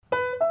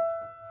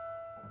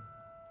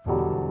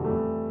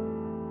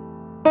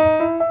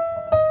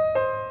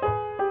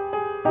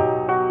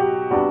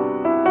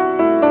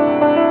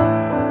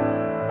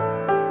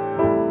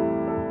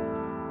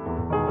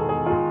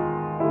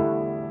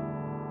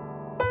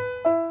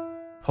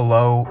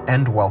Hello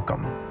and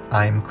welcome.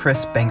 I'm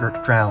Chris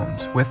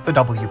Bangert-Drowns with the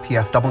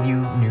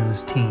WPFW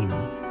News team.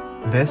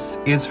 This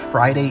is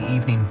Friday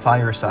Evening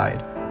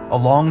Fireside, a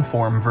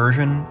long-form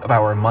version of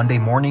our Monday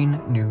morning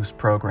news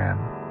program.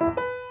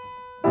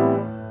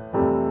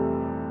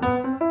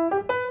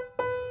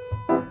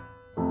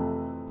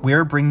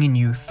 We're bringing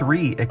you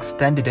 3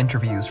 extended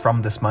interviews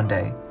from this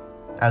Monday.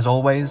 As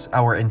always,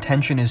 our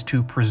intention is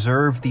to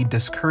preserve the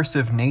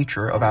discursive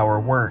nature of our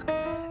work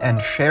and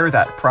share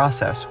that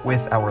process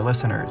with our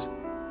listeners.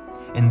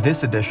 In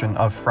this edition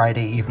of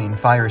Friday Evening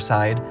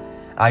Fireside,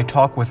 I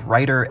talk with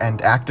writer and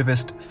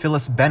activist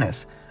Phyllis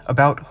Bennis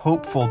about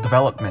hopeful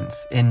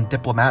developments in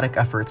diplomatic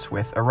efforts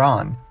with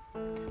Iran.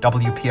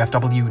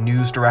 WPFW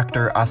News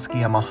Director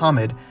Askia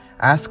Muhammad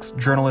asks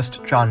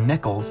journalist John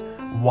Nichols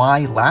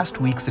why last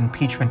week's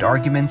impeachment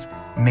arguments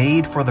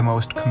made for the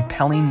most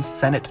compelling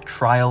Senate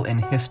trial in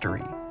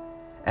history.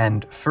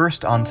 And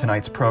first on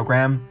tonight's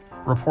program,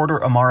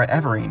 reporter Amara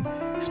Evering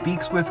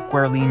speaks with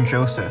Guerline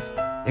Jozef,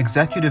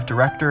 Executive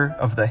Director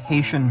of the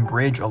Haitian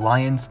Bridge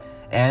Alliance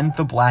and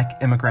the Black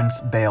Immigrants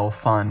Bail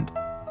Fund.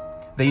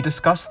 They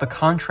discuss the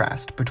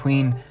contrast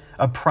between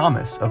a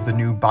promise of the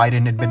new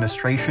Biden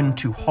administration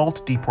to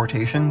halt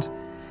deportations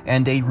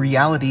and a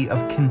reality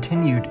of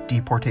continued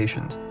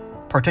deportations,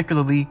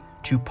 particularly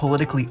to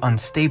politically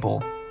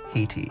unstable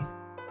Haiti.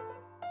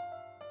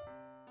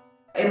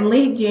 In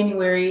late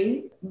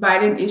January,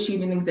 Biden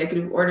issued an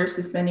executive order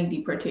suspending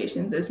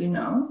deportations, as you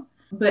know.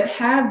 But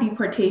have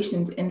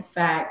deportations, in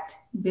fact,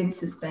 been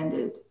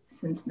suspended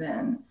since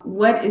then?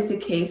 What is the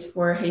case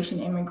for Haitian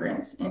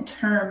immigrants in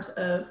terms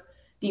of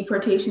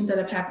deportations that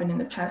have happened in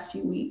the past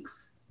few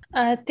weeks?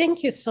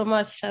 Thank you so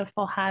much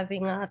for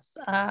having us.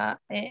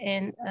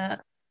 The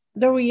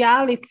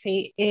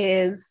reality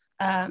is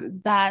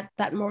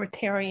that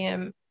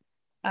moratorium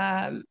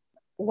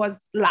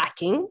was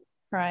lacking,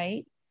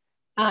 right?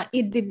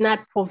 It did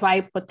not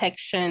provide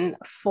protection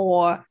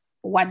for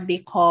what they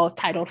call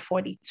Title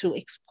 42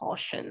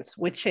 expulsions,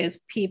 which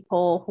is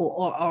people who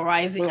are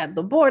arriving at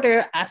the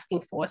border asking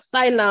for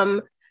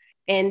asylum,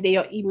 and they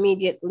are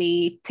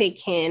immediately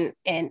taken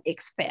and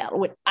expelled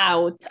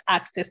without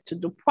access to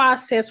the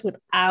process,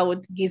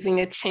 without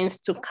giving a chance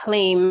to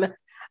claim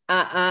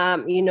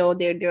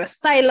their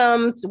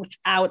asylums,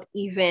 without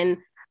even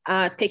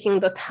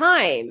taking the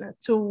time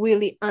to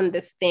really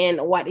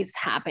understand what is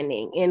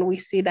happening. And we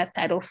see that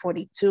Title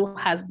 42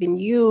 has been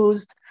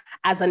used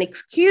as an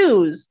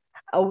excuse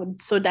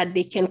so that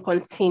they can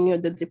continue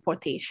the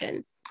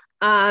deportation.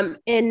 And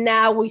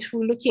now we're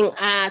looking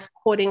at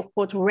quote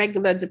unquote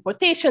regular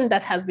deportation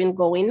that has been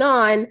going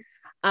on.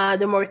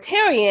 The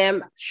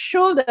moratorium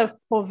should have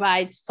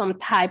provided some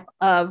type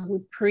of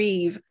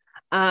reprieve,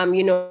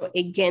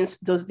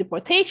 against those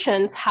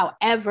deportations.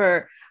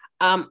 However,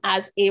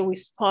 as a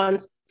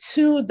response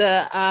to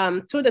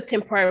the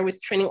temporary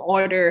restraining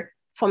order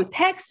from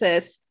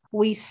Texas,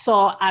 we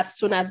saw as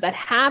soon as that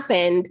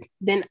happened,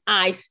 then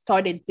I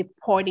started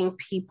deporting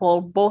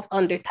people both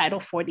under Title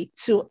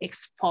 42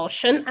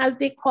 expulsion, as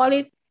they call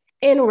it,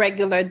 and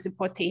regular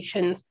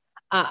deportations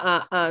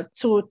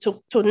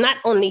to not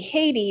only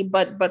Haiti,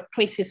 but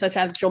places such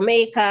as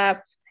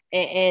Jamaica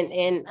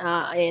and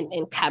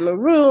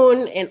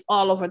Cameroon and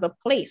all over the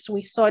place.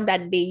 We saw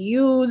that they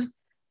used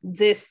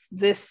this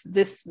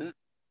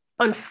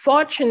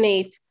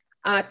unfortunate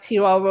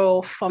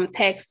TRO from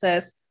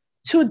Texas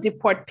to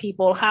deport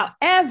people.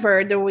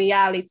 However, the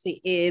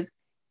reality is,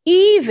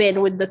 even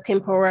with the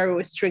temporary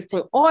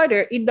restricting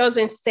order, it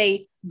doesn't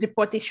say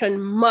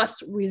deportation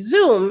must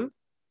resume.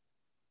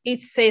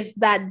 It says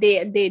that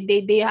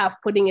they have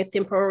putting a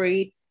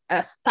temporary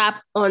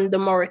stop on the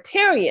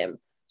moratorium.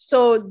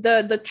 So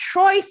the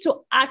choice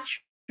to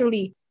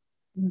actually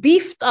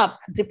beefed up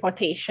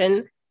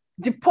deportation,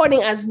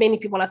 deporting as many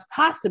people as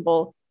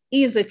possible,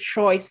 is a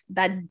choice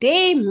that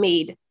they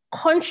made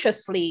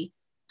consciously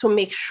to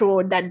make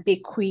sure that they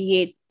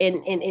create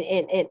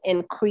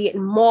and create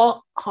more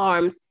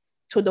harms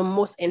to the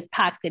most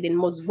impacted and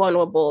most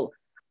vulnerable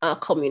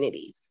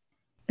communities.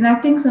 And I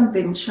think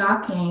something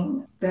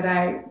shocking that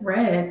I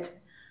read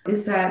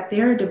is that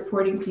they're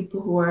deporting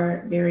people who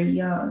are very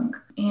young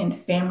and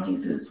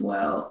families as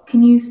well.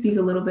 Can you speak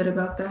a little bit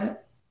about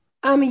that?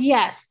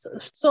 Yes.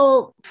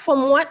 So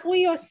from what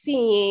we are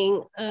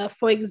seeing,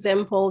 for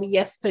example,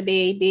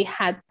 yesterday they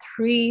had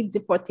 3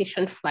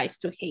 deportation flights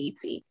to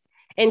Haiti.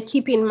 And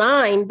keep in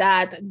mind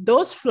that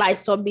those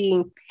flights are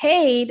being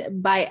paid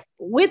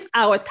with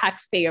our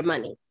taxpayer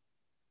money.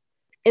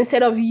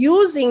 Instead of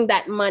using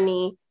that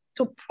money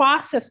to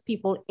process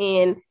people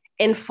in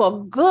and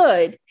for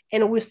good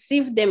and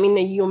receive them in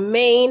a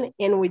humane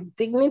and with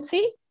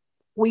dignity,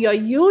 we are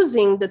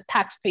using the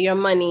taxpayer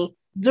money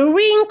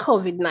during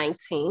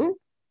COVID-19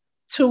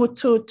 to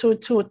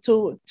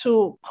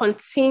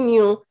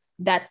continue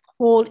that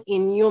cruel,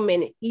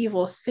 inhuman,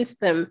 evil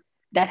system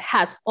that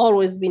has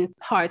always been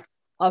part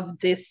of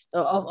this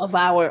of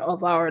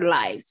our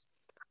lives.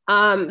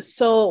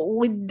 So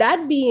with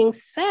that being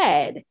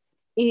said,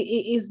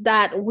 is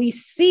that we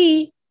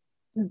see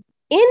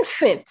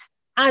infant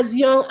as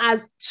young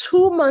as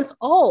 2 months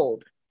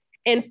old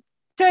and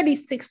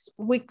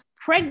 36-week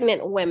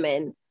pregnant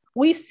women.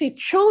 We see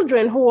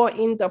children who are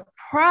in the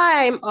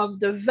prime of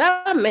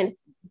development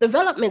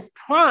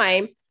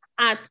prime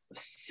at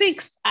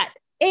 6, at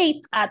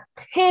 8, at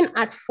 10,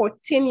 at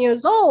 14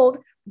 years old,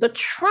 the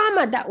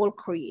trauma that will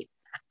create.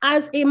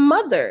 As a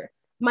mother,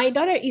 my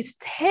daughter is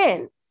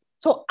 10.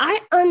 So I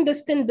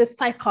understand the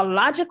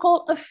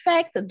psychological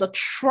effect, the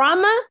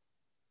trauma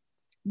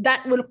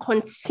that will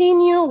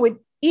continue with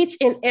each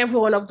and every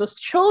one of those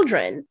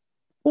children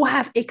who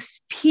have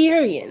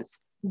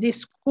experienced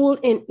this cruel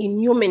and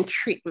inhuman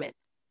treatment.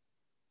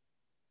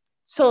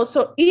 So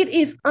it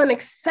is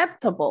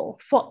unacceptable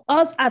for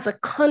us as a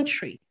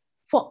country,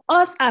 for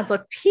us as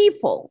a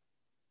people,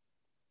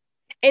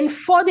 and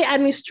for the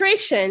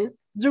administration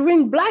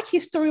during Black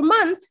History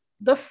Month.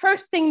 The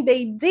first thing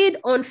they did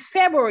on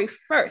February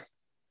 1st,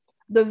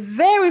 the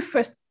very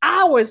first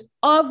hours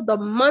of the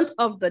month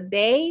of the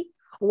day,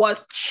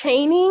 was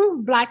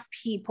chaining Black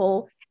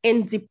people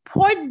and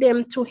deport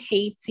them to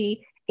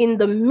Haiti in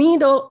the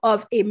middle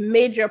of a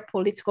major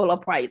political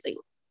uprising.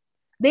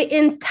 The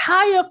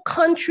entire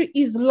country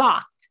is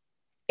locked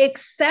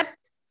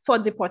except for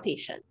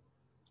deportation.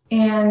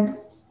 And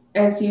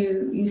as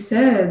you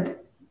said,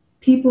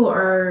 people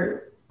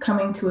are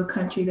coming to a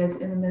country that's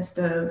in the midst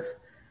of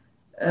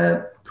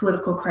a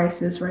political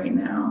crisis right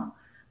now.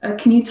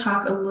 Can you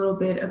talk a little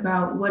bit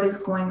about what is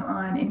going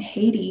on in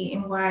Haiti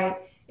and why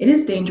it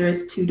is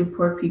dangerous to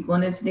deport people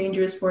and it's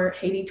dangerous for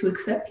Haiti to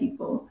accept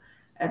people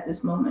at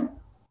this moment?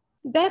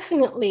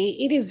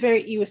 Definitely, it is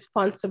very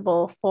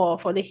irresponsible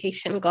for the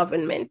Haitian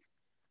government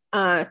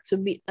to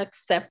be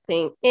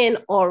accepting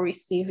and or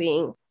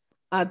receiving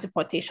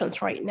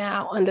deportations right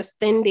now,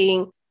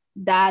 understanding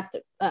that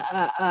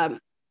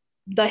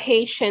the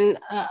Haitian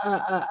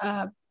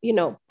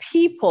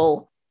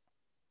people,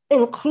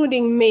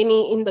 including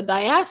many in the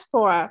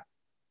diaspora,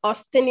 are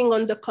standing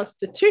on the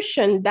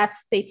Constitution that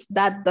states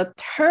that the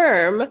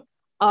term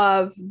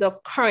of the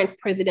current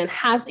president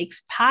has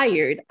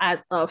expired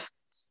as of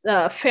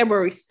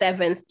February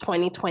 7th,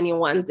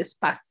 2021, this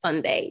past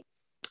Sunday.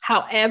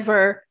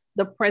 However,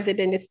 the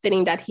president is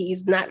stating that he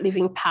is not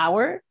leaving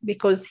power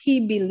because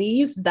he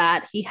believes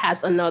that he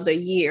has another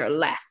year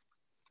left.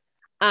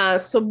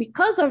 So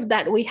because of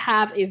that, we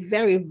have a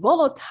very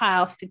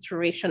volatile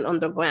situation on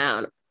the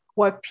ground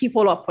where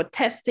people are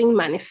protesting,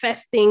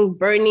 manifesting,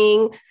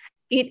 burning.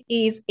 It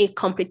is a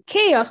complete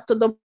chaos to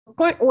the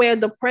point where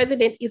the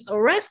president is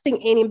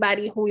arresting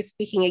anybody who is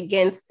speaking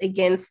against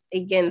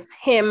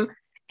him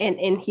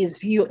and his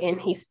view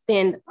and his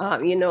stand,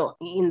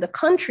 in the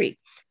country.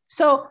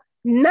 So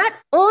not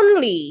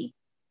only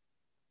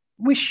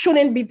we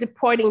shouldn't be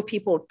deporting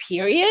people,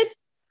 period,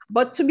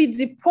 but to be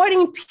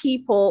deporting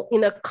people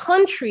in a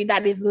country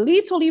that is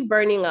literally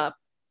burning up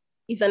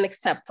is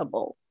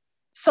unacceptable.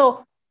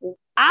 So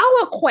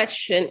our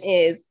question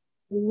is,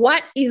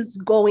 what is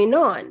going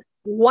on?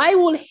 Why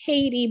will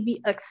Haiti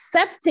be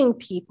accepting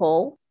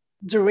people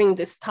during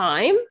this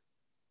time?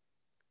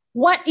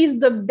 What is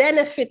the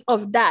benefit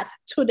of that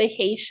to the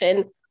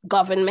Haitian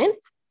government?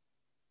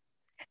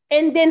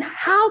 And then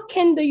how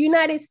can the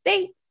United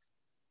States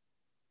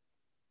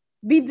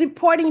be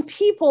deporting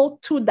people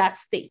to that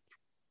state?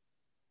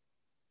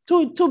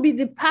 To be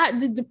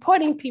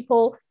deporting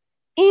people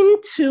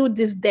into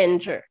this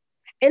danger.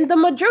 And the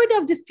majority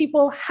of these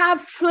people have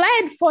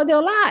fled for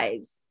their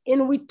lives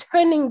in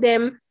returning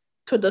them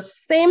to the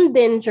same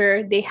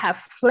danger they have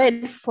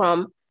fled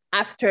from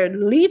after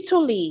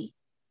literally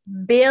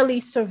barely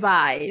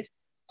survive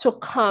to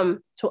come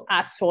to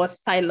ask for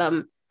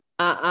asylum,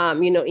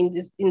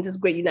 in this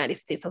great United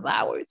States of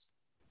ours.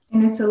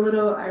 And it's a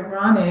little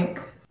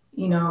ironic,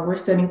 we're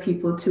sending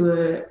people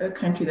to a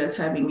country that's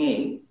having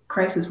a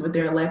crisis with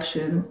their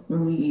election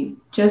when we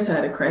just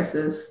had a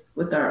crisis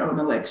with our own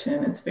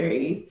election. It's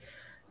very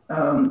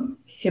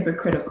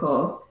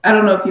hypocritical. I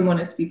don't know if you want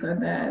to speak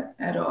on that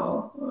at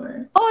all.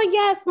 Oh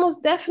yes,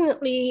 most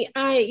definitely.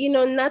 I,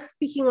 not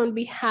speaking on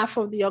behalf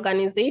of the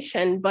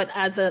organization, but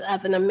as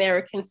an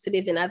American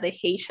citizen, as a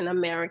Haitian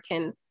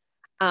American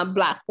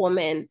Black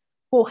woman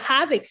who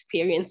have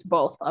experienced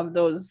both of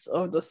those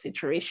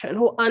situations,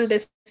 who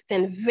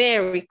understand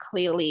very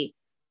clearly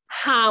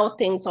how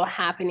things are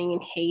happening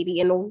in Haiti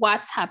and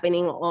what's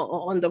happening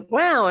on the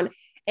ground,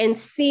 and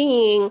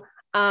seeing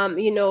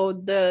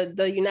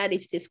the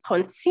United States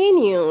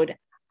continued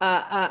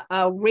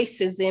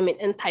racism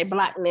and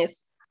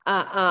anti-Blackness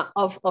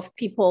of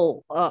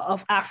people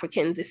of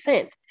African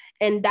descent,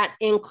 and that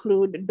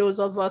include those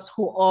of us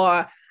who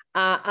are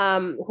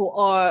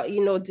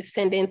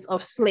descendants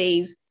of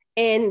slaves,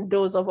 and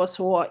those of us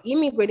who are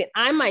immigrated.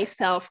 I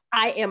myself,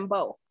 I am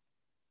both,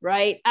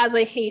 right? As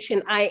a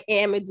Haitian, I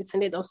am a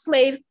descendant of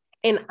slaves,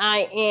 and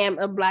I am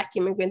a Black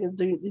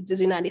immigrant in the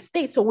United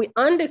States. So we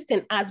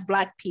understand as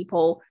Black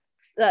people,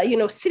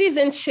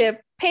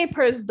 citizenship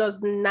papers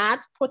does not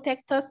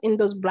protect us in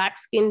those Black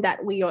skin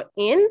that we are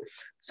in.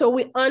 So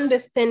we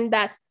understand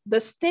that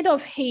the state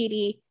of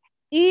Haiti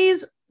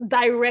is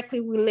directly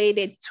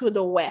related to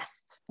the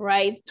West,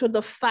 right? To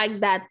the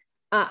fact that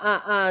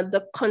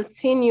the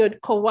continued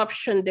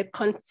corruption, the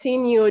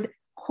continued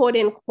quote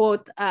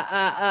unquote,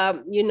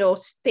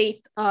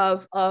 state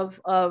of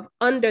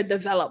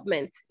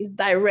underdevelopment is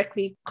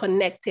directly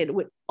connected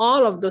with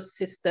all of those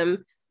systems.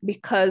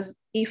 Because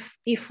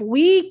if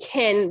we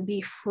can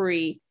be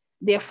free,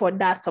 therefore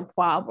that's a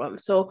problem.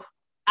 So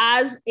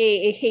as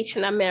a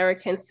Haitian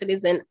American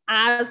citizen,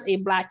 as a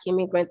Black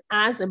immigrant,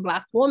 as a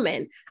Black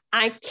woman,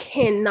 I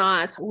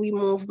cannot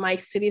remove my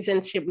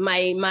citizenship,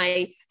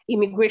 my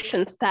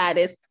immigration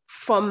status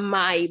from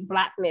my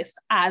Blackness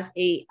as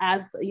a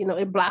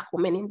Black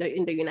woman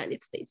in the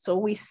United States. So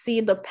we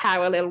see the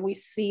parallel, we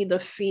see the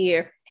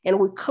fear, and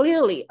we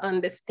clearly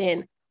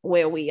understand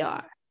where we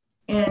are.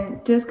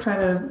 And just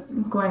kind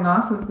of going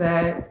off of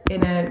that,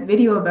 in a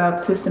video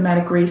about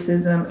systematic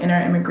racism in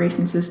our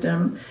immigration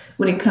system,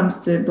 when it comes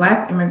to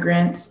Black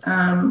immigrants,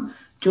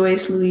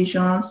 Joyce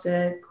Louis-Jean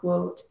said,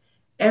 quote,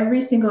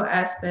 "Every single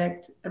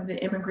aspect of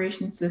the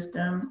immigration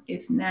system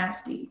is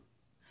nasty,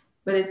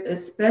 but it's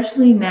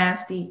especially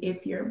nasty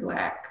if you're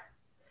Black."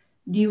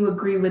 Do you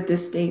agree with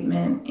this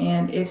statement?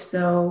 And if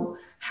so,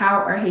 how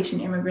are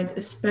Haitian immigrants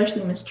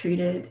especially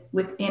mistreated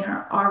within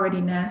our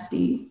already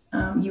nasty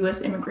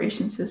U.S.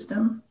 immigration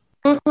system?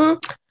 Mm-hmm.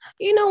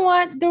 You know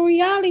what? The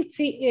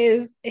reality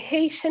is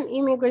Haitian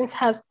immigrants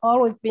has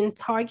always been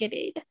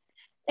targeted.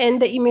 And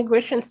the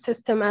immigration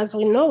system as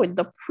we know it,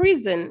 the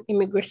prison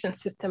immigration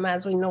system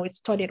as we know it,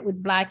 started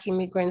with Black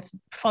immigrants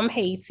from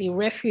Haiti,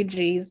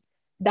 refugees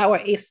that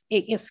were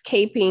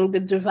escaping the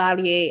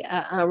Duvalier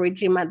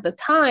regime at the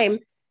time,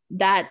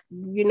 that,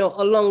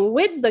 along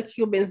with the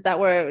Cubans that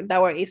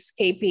were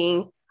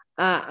escaping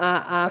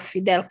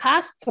Fidel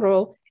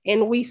Castro.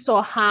 And we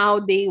saw how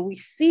they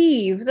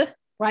received,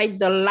 right,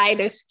 the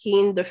lighter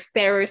skinned, the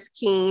fairer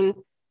skinned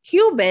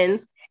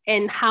Cubans,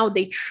 and how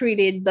they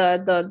treated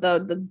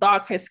the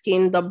darker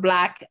skinned, the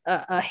Black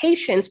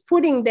Haitians,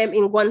 putting them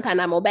in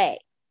Guantanamo Bay,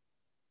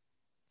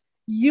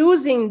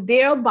 using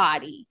their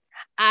body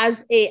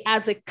as a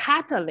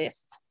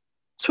catalyst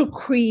to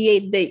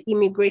create the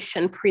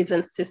immigration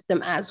prison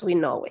system as we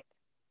know it.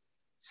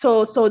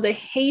 So the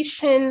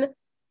Haitian,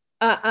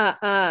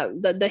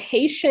 the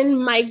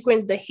Haitian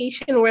migrant, the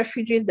Haitian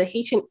refugees, the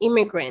Haitian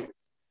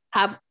immigrants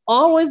have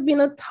always been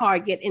a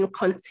target and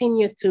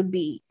continue to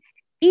be,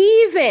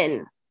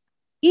 even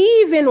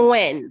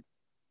when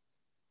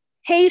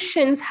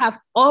Haitians have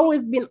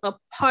always been a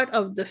part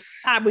of the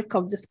fabric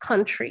of this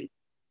country.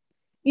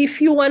 If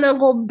you want to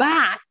go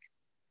back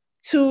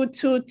to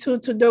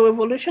the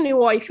Revolutionary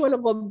War, if you want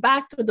to go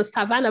back to the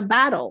Savannah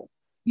battle,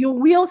 you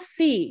will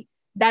see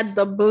that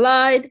the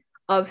blood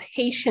of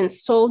Haitian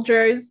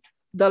soldiers,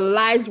 the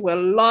lives were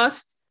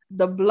lost,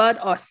 the blood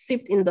are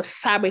sipped in the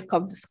fabric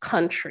of this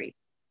country.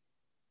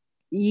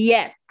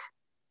 Yet,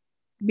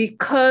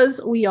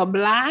 because we are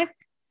Black,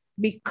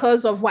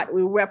 because of what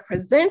we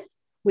represent,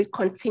 we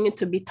continue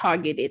to be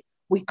targeted.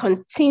 They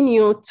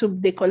continue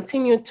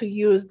to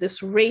use this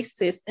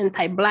racist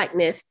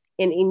anti-Blackness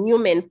and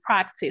inhuman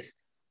practice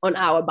on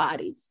our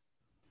bodies.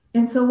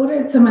 And so what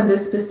are some of the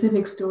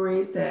specific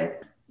stories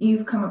that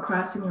you've come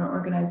across in your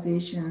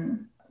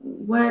organization?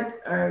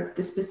 What are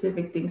the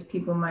specific things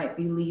people might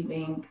be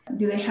leaving?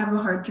 Do they have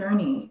a hard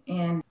journey?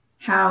 And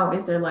how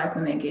is their life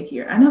when they get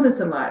here? I know that's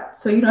a lot,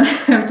 so you don't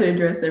have to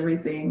address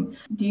everything.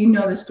 Do you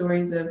know the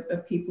stories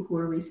of people who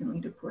were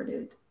recently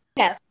deported?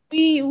 Yes,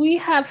 we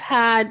have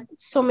had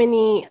so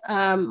many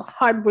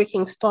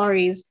heartbreaking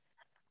stories.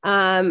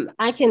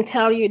 I can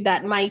tell you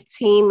that my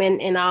team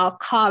and our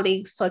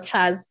colleagues, such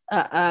as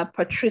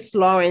Patrice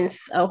Lawrence,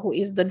 who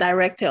is the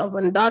director of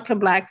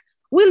Undocumented Black,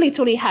 we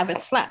literally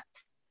haven't slept.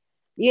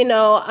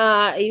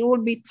 It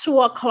would be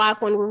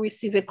 2:00 when we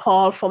receive a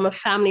call from a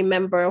family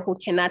member who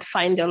cannot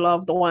find their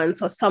loved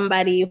ones, or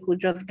somebody who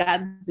just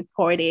got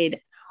deported,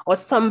 or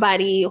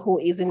somebody who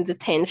is in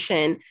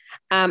detention.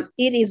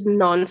 It is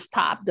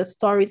nonstop. The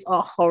stories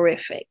are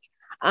horrific.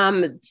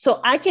 So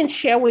I can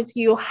share with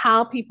you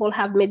how people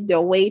have made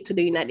their way to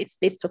the United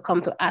States to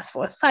come to ask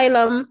for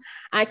asylum.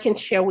 I can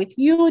share with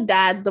you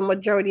that the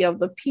majority of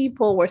the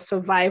people were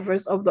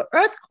survivors of the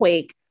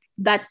earthquake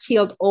that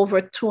killed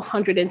over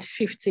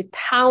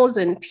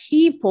 250,000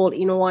 people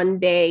in one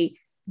day,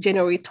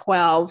 January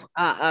 12,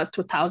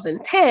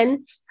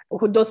 2010.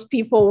 Those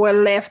people were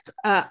left,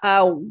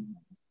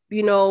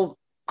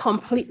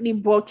 completely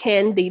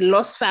broken. They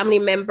lost family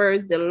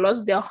members, they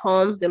lost their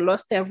homes, they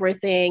lost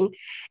everything.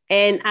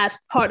 And as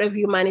part of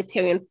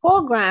humanitarian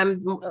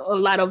program, a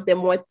lot of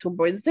them went to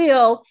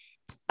Brazil.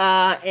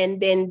 And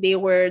then they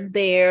were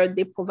there,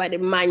 they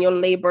provided manual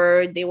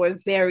labor. They were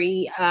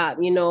very,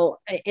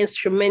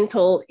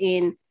 instrumental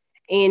in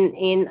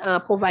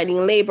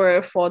providing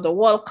labor for the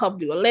World Cup,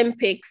 the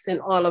Olympics,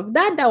 and all of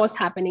that was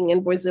happening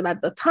in Brazil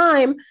at the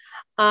time.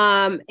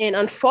 And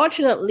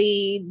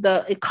unfortunately,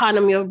 the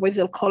economy of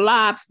Brazil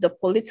collapsed. The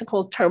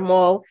political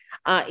turmoil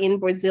in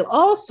Brazil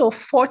also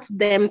forced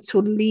them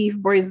to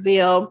leave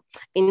Brazil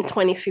in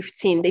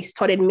 2015. They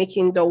started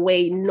making their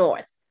way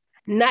north,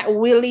 not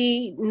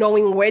really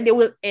knowing where they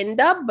will end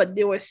up, but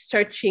they were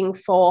searching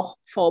for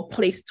a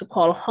place to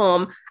call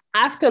home.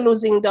 After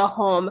losing their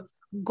home,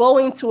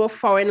 going to a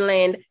foreign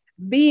land,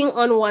 being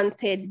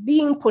unwanted,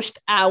 being pushed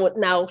out,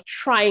 now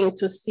trying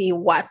to see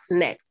what's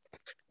next.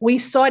 We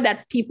saw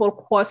that people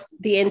crossed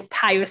the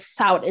entire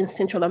South and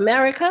Central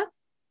America,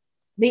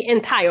 the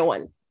entire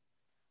one,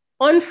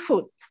 on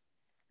foot.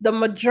 The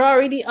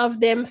majority of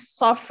them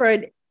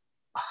suffered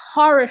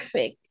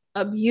horrific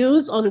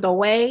abuse on the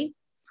way.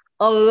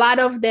 A lot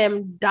of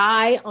them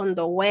die on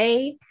the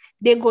way.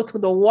 They go to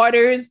the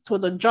waters, to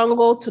the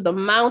jungle, to the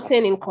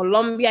mountain in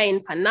Colombia,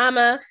 in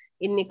Panama,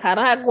 in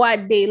Nicaragua.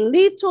 They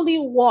literally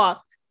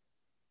walked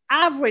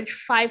average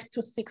 5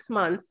 to 6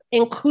 months,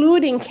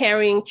 including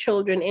carrying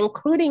children,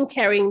 including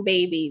carrying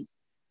babies,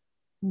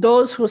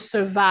 those who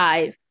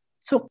survive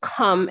to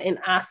come and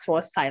ask for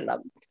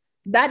asylum.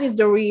 That is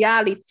the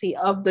reality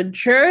of the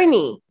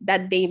journey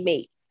that they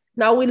make.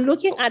 Now we're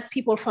looking at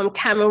people from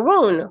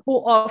Cameroon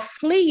who are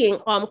fleeing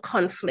armed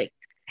conflict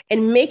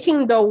and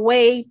making their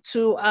way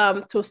to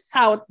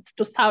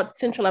South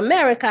Central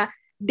America,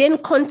 then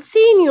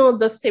continue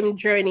the same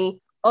journey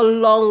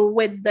along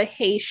with the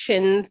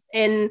Haitians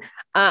and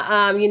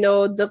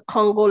the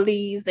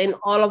Congolese and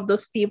all of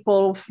those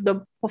people,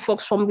 the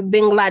folks from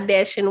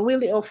Bangladesh and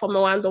really all from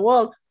around the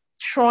world,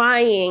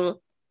 trying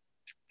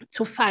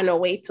to find a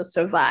way to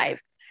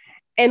survive.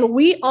 And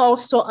we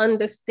also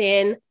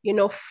understand,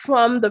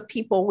 from the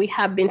people we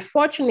have been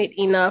fortunate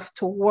enough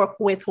to work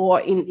with who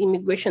are in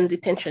immigration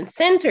detention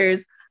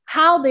centers,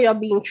 how they are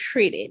being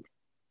treated.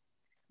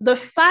 The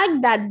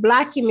fact that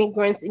Black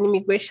immigrants in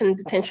immigration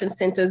detention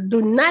centers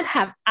do not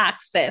have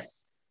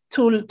access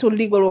to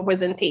legal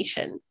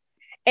representation.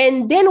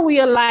 And then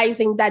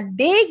realizing that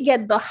they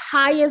get the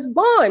highest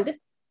bond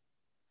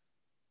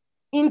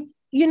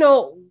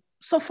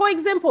so for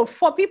example,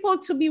 for people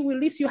to be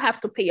released, you have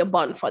to pay a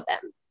bond for them.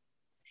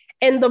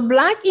 And the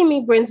Black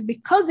immigrants,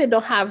 because they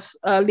don't have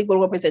legal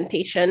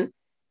representation,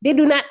 they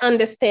do not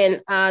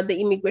understand the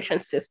immigration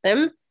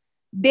system.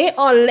 They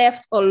are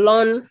left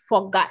alone,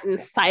 forgotten,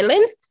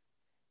 silenced.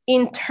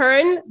 In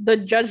turn, the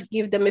judge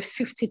gives them a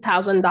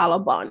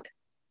 $50,000 bond.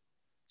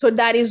 So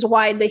that is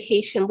why the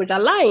Haitian Bridge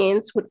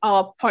Alliance, with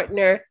our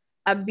partner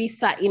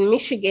Abisa in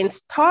Michigan,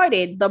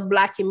 started the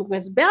Black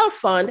Immigrants Bail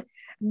Fund,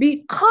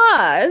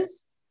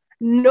 because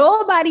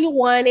nobody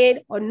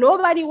wanted or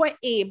nobody were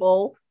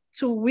able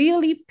to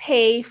really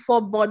pay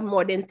for bond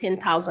more than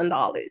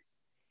 $10,000.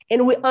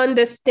 And we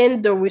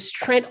understand the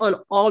restraint on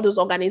all those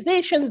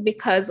organizations,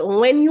 because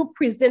when you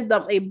present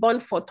them a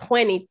bond for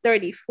 20,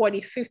 30,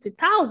 40,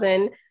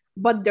 50,000,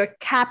 but their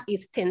cap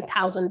is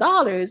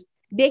 $10,000,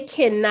 they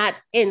cannot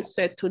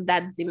answer to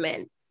that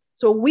demand.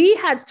 So we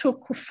had to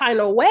find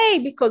a way,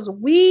 because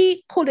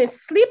we couldn't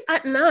sleep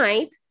at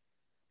night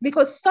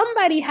because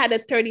somebody had a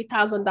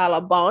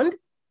 $30,000 bond.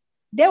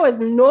 There was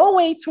no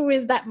way to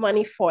raise that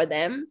money for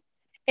them.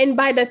 And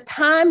by the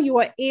time you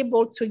are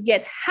able to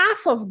get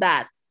half of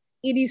that,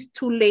 it is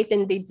too late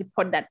and they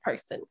deport that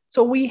person.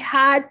 So we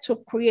had to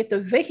create a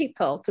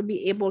vehicle to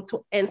be able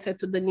to answer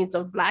to the needs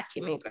of Black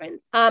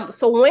immigrants.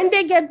 So when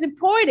they get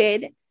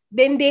deported,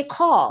 then they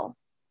call.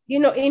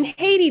 In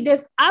Haiti,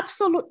 there's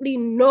absolutely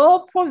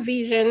no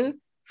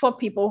provision for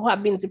people who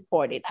have been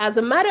deported. As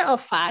a matter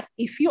of fact,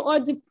 if you are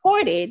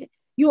deported,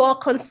 you are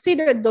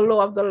considered the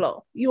law of the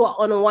law. You are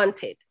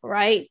unwanted,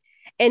 right?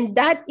 And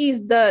that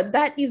is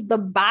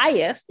the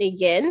bias,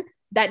 again,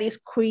 that is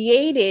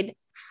created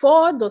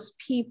for those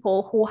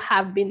people who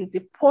have been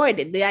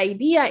deported. The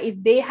idea, if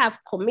they have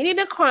committed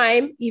a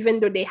crime, even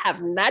though they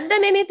have not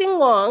done anything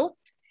wrong,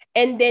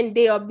 and then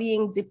they are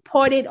being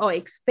deported or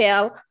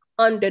expelled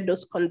under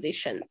those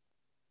conditions.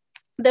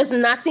 There's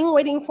nothing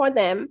waiting for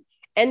them.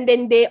 And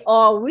then they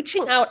are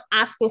reaching out,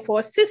 asking for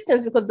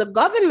assistance, because the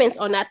governments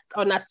are not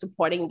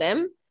supporting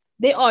them.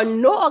 There are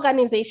no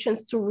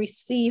organizations to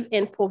receive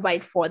and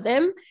provide for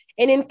them.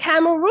 And in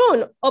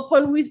Cameroon,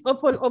 upon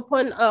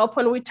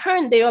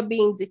return, they are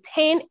being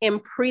detained,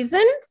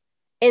 imprisoned,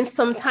 and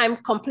sometimes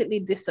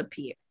completely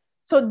disappear.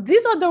 So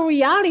these are the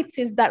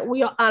realities that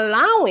we are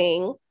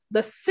allowing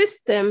the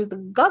system, the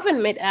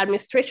government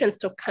administration,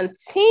 to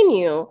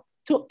continue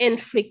to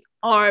inflict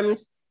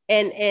harms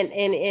and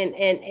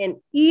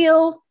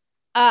ill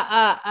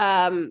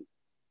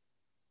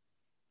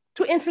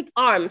to inflict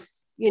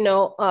harms,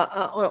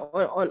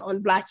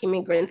 on Black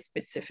immigrants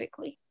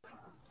specifically.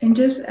 And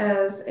just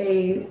as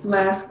a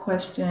last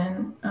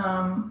question,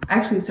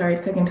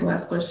 second to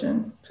last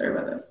question. Sorry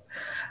about that.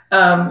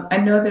 I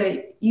know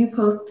that you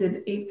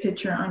posted a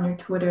picture on your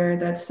Twitter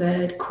that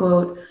said,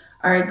 quote,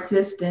 "Our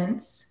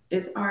existence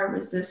is our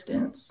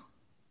resistance."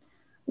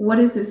 What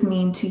does this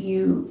mean to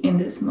you in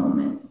this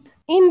moment?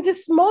 In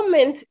this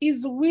moment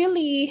is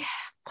really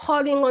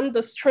calling on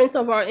the strength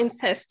of our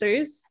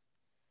ancestors.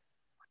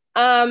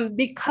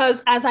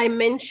 Because as I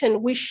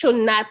mentioned, we should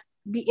not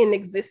be in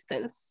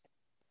existence.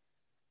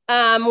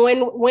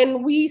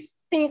 When we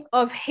think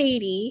of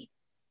Haiti,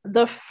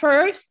 the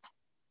first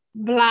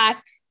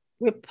Black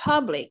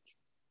republic,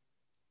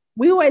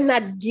 we were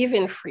not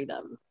given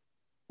freedom.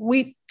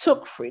 We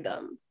took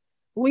freedom.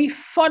 We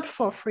fought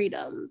for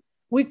freedom.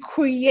 We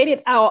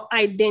created our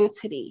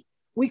identity.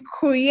 We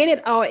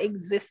created our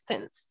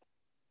existence.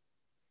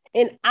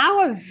 And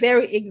our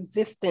very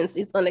existence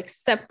is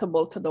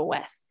unacceptable to the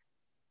West.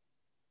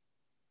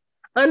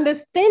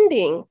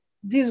 Understanding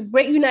this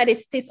great United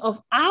States of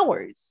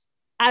ours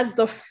as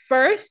the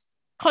first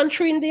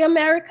country in the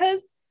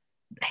Americas,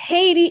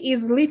 Haiti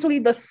is literally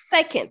the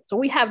second. So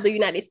we have the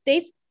United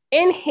States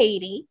and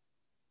Haiti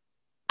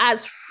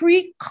as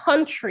free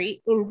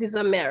country in these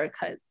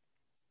Americas.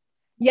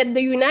 Yet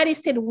the United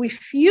States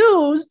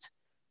refused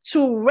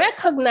to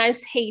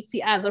recognize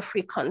Haiti as a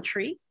free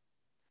country,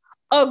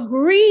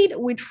 agreed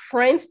with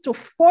France to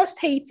force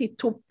Haiti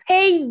to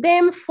pay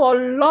them for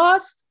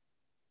lost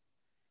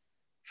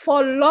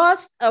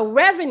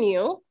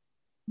revenue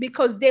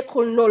because they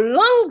could no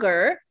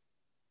longer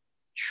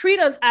treat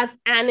us as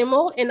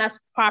animal and as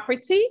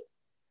property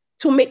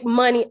to make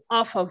money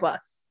off of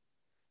us.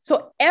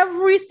 So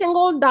every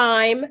single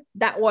dime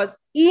that was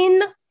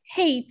in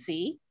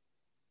Haiti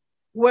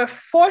were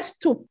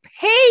forced to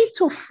pay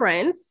to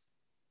France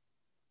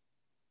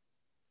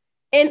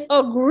and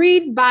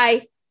agreed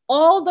by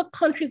all the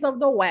countries of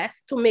the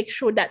West to make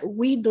sure that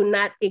we do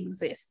not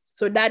exist.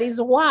 So that is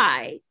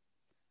why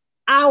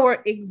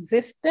our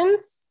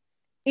existence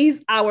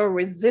is our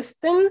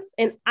resistance,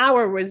 and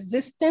our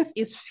resistance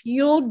is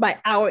fueled by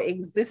our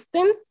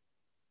existence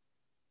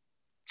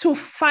to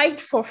fight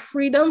for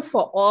freedom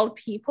for all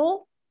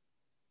people,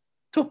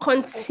 to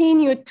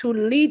continue to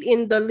lead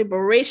in the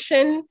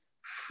liberation,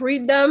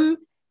 freedom,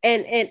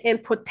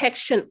 and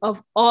protection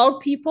of all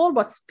people,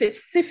 but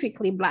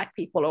specifically Black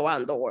people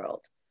around the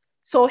world.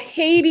 So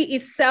Haiti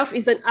itself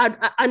is an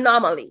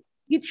anomaly.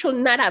 It should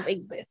not have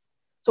existed.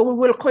 So we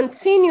will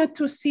continue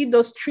to see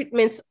those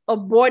treatments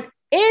abroad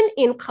and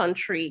in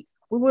country.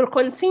 We will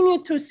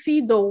continue to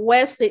see the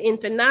West, the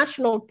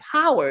international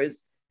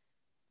powers,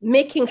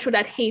 making sure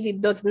that Haiti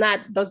does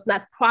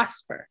not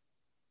prosper.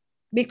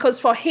 Because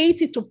for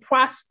Haiti to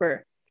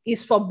prosper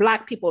is for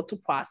Black people to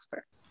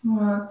prosper.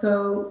 Wow.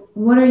 So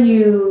what are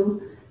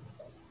you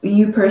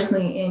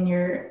personally in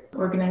your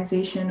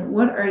organization,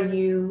 what are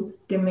you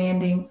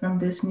demanding from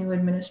this new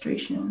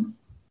administration?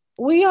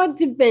 We are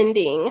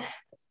demanding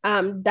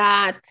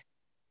that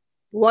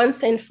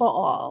once and for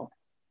all,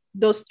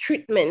 those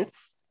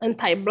treatments,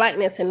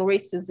 anti-Blackness and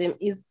racism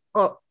is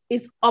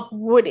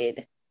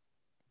uprooted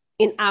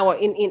in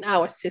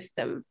our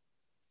system.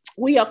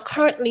 We are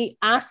currently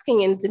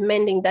asking and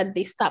demanding that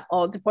they stop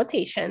all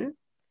deportation,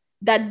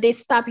 that they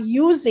stop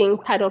using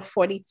Title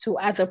 42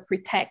 as a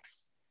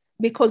pretext.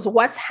 Because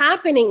what's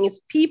happening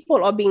is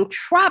people are being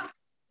trapped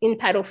in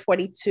Title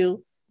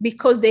 42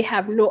 because they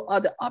have no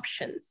other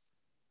options.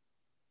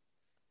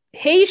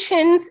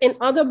 Haitians and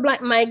other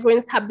Black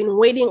migrants have been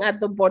waiting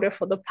at the border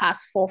for the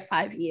past 4 or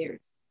 5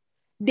 years.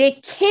 They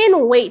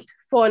can wait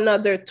for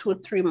another 2 or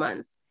 3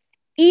 months.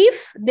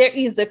 If there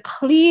is a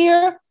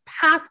clear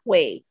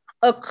pathway,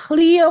 a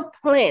clear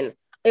plan,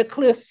 a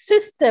clear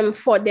system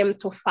for them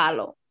to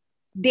follow,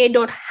 they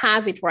don't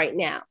have it right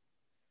now.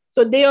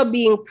 So they are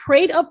being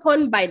preyed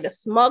upon by the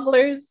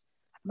smugglers,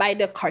 by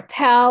the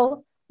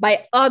cartel,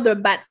 by other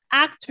bad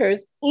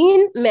actors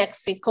in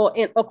Mexico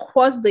and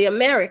across the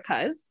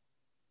Americas,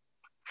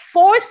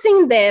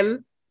 forcing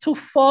them to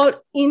fall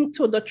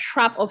into the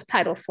trap of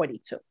Title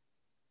 42.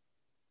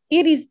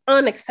 It is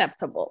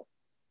unacceptable.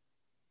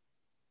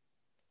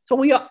 So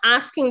we are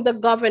asking the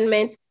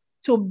government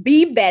to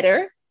be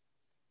better,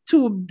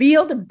 to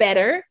build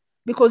better,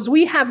 because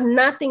we have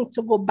nothing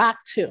to go back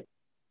to.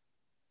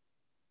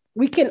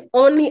 We can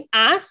only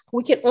ask,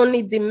 we can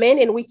only demand,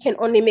 and we can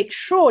only make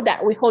sure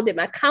that we hold them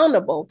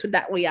accountable to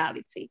that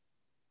reality.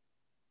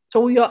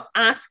 So we are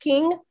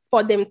asking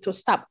for them to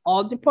stop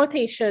all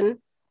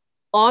deportation,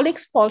 all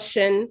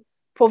expulsion,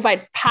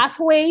 provide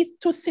pathways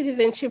to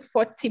citizenship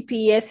for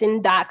TPS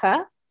in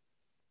DACA,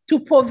 to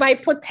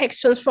provide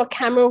protections for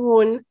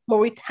Cameroon,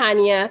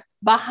 Mauritania,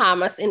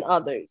 Bahamas, and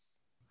others.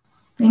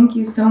 Thank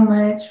you so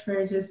much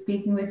for just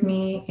speaking with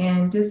me.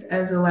 And just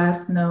as a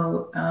last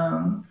note,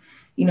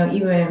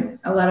 even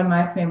a lot of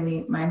my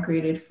family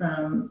migrated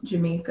from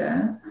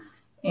Jamaica.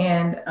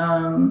 And,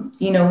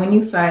 when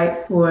you fight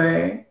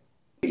for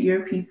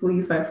your people,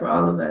 you fight for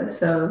all of us.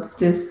 So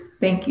just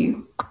thank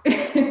you.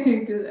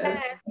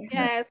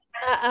 Yes.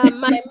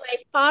 My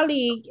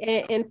colleague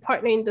and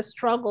partner in the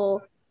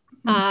struggle,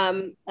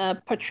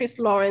 Patrice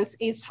Lawrence,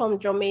 is from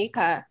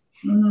Jamaica.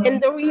 Mm-hmm.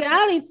 And the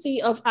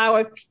reality of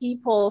our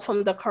people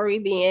from the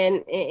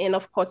Caribbean and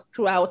of course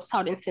throughout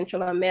South and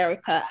Central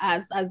America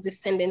as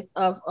descendants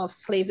of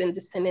slaves and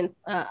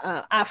descendants,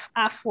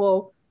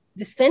 Afro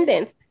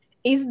descendants,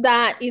 is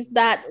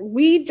that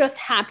we just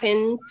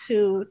happen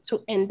to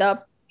end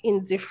up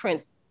in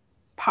different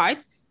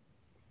parts.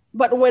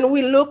 But when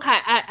we look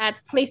at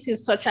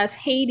places such as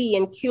Haiti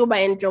and Cuba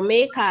and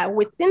Jamaica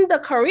within the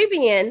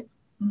Caribbean,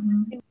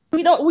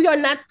 mm-hmm. we are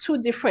not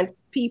two different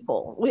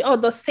people. We are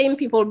the same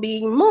people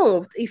being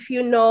moved. If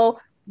you know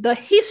the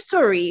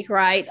history,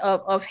 right,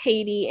 of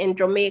Haiti and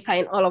Jamaica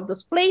and all of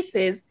those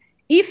places,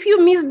 if you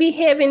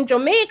misbehave in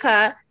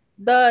Jamaica,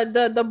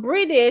 the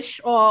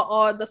British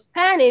or the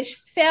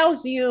Spanish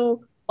sells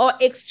you or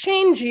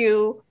exchange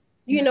you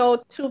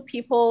to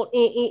people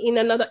in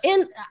another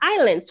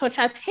island, such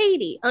as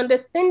Haiti,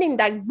 understanding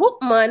that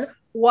Bookman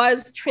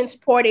was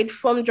transported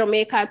from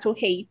Jamaica to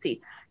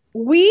Haiti.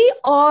 We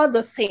are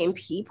the same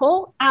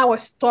people. Our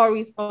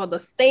stories are the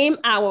same.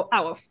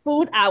 Our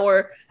food,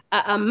 our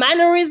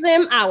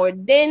mannerism, our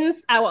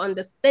dance, our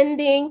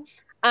understanding.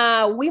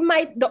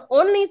 The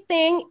only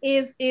thing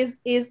is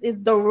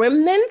the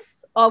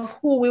remnants of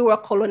who we were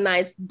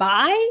colonized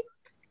by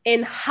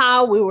and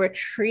how we were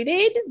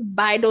treated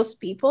by those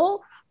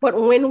people. But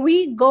when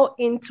we go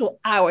into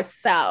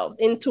ourselves,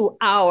 into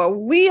our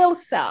real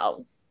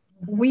selves,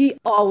 we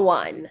are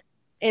one.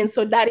 And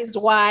so that is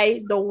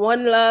why the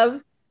one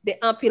love, the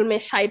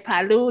impeachment Shai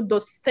Palu,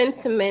 those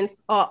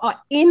sentiments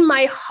are in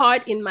my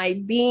heart, in my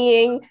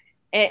being.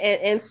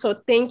 And so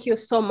thank you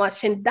so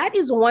much. And that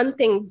is one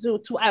thing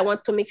too, I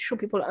want to make sure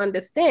people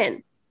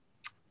understand.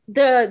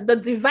 The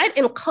divide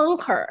and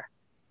conquer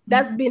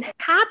that's been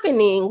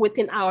happening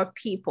within our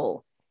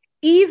people,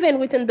 even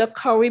within the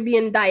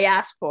Caribbean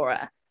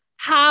diaspora,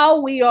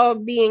 how we are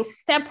being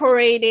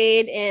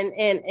separated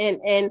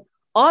and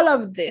all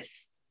of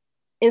this,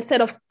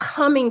 instead of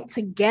coming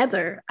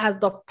together as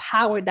the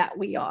power that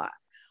we are.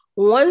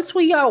 Once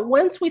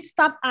we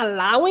stop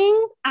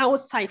allowing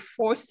outside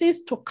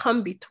forces to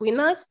come between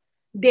us,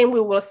 then we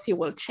will see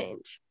will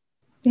change.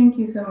 Thank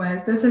you so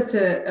much. That's such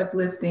an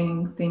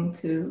uplifting thing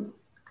to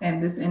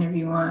end this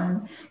interview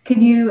on.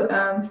 Could you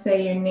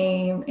say your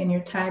name and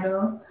your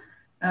title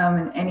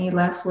and any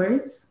last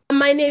words?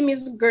 My name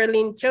is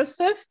Guerline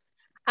Jozef.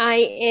 I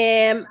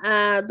am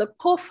the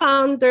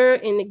co-founder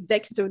and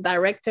executive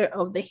director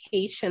of the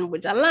Haitian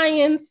Bridge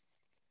Alliance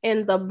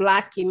and the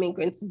Black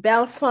Immigrants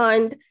Bail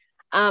Fund.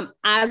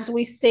 As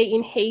we say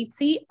in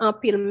Haiti, un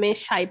pile main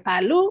Shai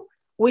Palu,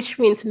 which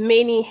means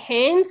many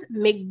hands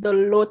make the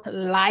load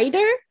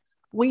lighter.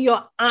 We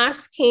are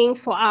asking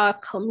for our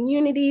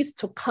communities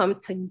to come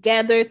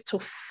together to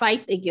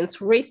fight against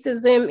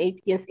racism,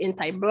 against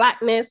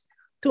anti-Blackness,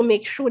 to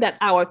make sure that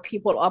our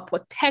people are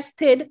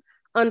protected,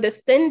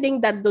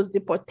 understanding that those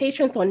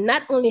deportations are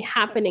not only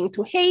happening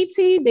to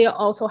Haiti, they are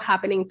also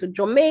happening to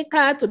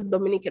Jamaica, to the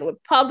Dominican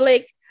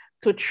Republic,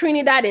 to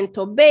Trinidad and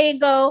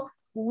Tobago.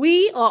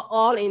 We are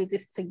all in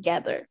this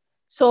together.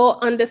 So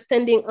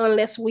understanding,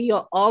 unless we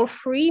are all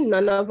free,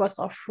 none of us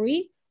are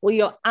free.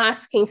 We are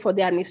asking for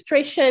the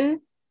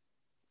administration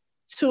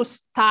to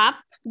stop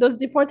those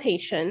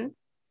deportations,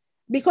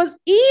 because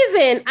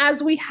even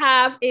as we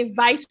have a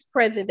vice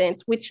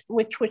president, which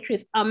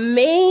is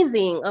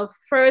amazing, a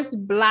first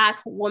Black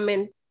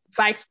woman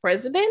vice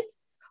president,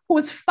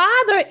 whose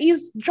father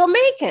is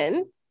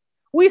Jamaican,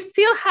 we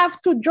still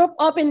have to jump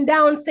up and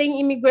down saying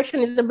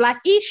immigration is a Black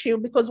issue,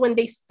 because when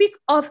they speak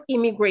of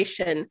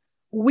immigration,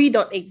 we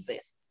don't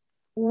exist.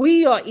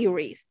 We are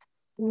erased.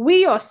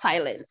 We are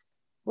silenced,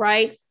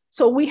 right?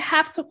 So we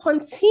have to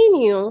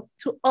continue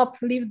to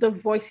uplift the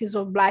voices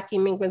of Black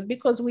immigrants,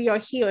 because we are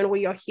here and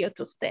we are here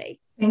to stay.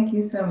 Thank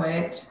you so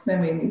much. That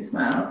made me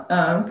smile.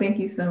 Thank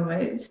you so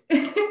much.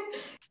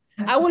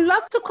 I would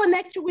love to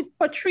connect you with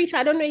Patrice.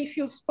 I don't know if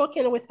you've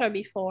spoken with her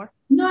before.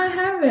 No, I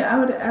haven't.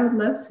 I would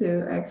love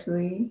to,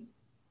 actually.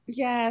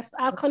 Yes,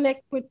 I'll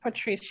connect with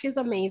Patrice. She's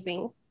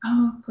amazing.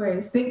 Oh, of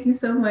course. Thank you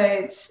so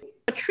much.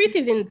 Patrice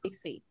is in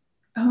DC.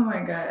 Oh my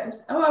gosh.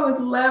 Oh, I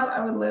would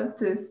love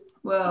to.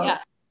 Well, yeah.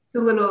 It's a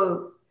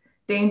little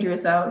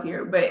dangerous out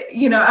here, but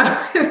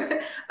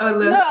I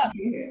would love to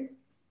be here.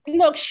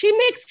 Look, she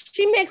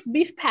makes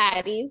beef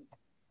patties.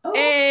 Oh.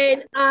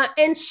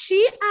 And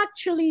she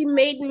actually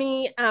made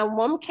me a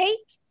rum cake,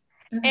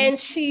 and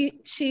she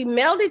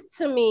mailed it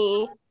to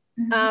me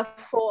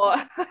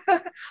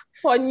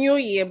for New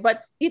Year.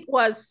 But it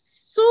was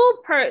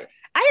super.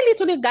 I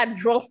literally got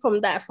drunk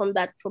from that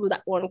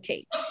one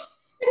cake.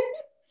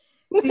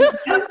 See,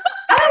 I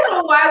don't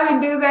know why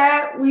we do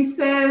that. We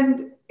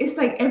send. It's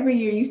like every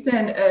year you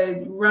send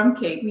a rum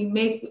cake. We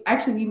make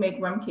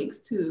rum cakes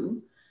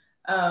too.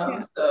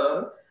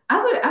 So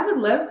I would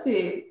love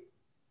to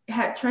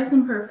try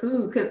some of her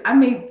food, because I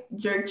made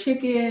jerk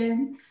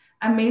chicken.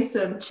 I made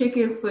some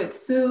chicken foot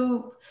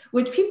soup,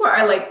 which people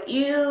are like,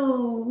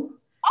 ew.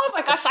 Oh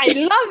my gosh, I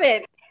love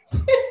it.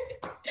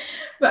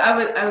 But I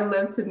would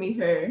love to meet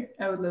her.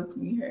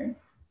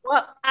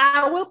 Well,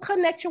 I will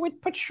connect you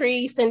with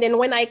Patrice, and then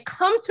when I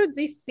come to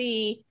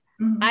DC,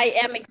 I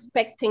am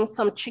expecting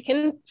some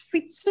chicken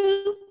feet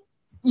soup.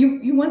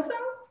 You want some?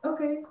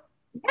 Okay.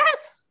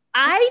 Yes,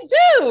 I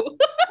do.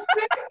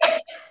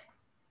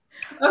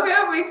 Okay,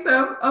 I'll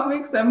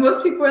make some.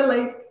 Most people are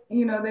like,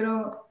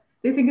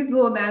 they think it's a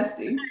little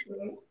nasty.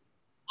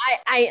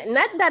 I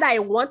not that I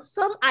want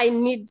some, I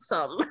need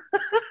some.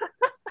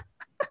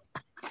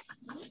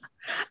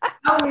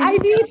 I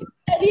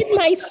need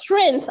my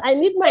strength. I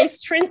need my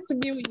strength to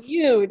be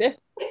renewed.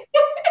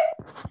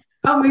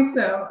 I'll make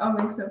some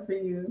for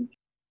you.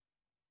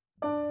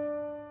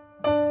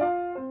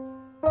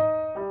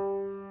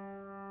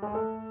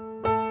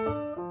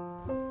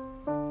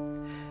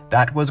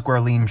 That was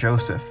Guerline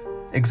Jozef,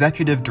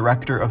 Executive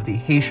Director of the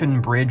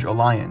Haitian Bridge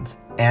Alliance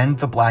and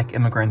the Black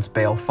Immigrants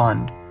Bail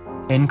Fund,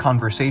 in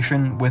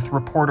conversation with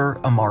reporter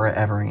Amara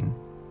Evering.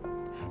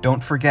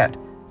 Don't forget,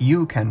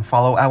 you can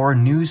follow our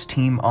news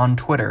team on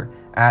Twitter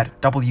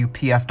at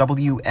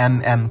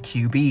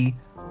WPFWMMQB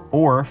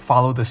or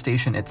follow the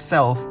station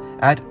itself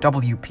at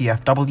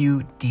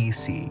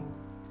WPFWDC.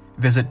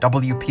 Visit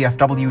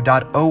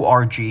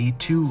WPFW.org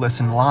to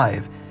listen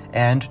live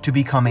and to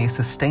become a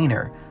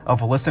sustainer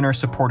of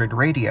listener-supported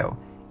radio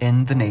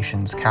in the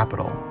nation's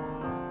capital.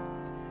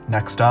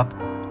 Next up,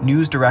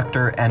 news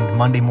director and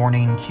Monday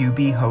Morning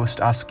QB host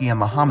Askia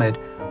Muhammad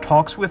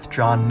talks with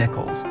John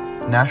Nichols,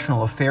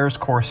 national affairs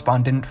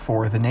correspondent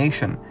for The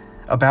Nation,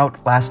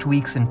 about last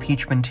week's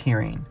impeachment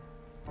hearing.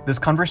 This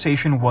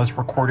conversation was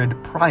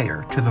recorded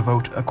prior to the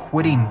vote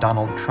acquitting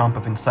Donald Trump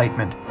of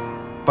incitement,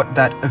 but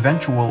that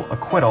eventual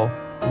acquittal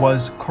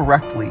was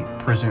correctly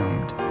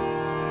presumed.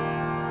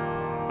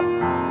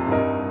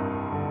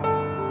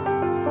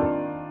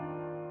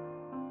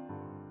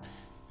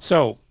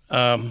 So,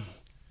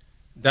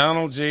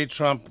 Donald J.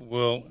 Trump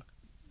will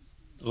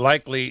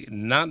likely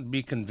not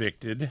be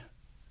convicted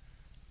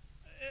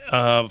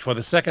for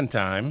the second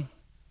time.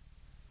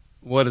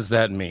 What does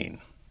that mean?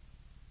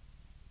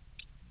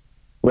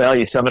 Well,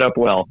 you sum it up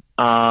well.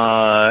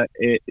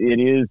 It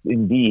is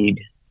indeed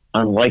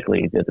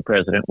unlikely that the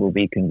president will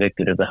be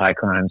convicted of the high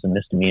crimes and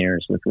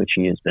misdemeanors with which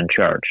he has been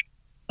charged.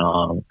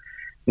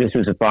 This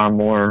is a far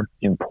more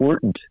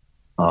important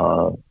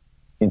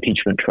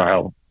impeachment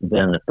trial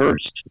than the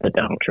first that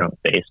Donald Trump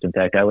faced. In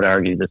fact, I would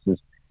argue this is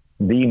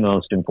the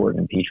most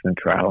important impeachment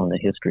trial in the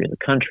history of the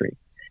country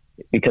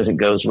because it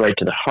goes right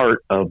to the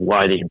heart of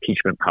why the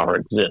impeachment power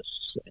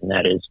exists, and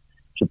that is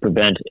to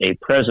prevent a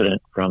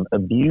president from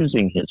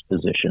abusing his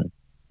position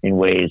in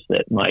ways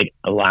that might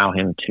allow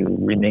him to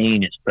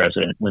remain as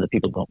president when the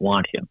people don't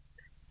want him,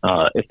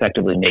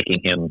 effectively making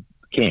him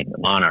king, the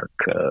monarch,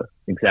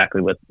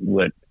 exactly what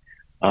the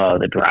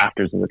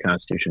drafters of the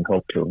Constitution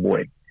hope to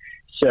avoid.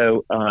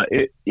 So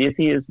if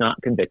he is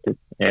not convicted,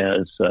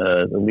 as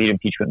the lead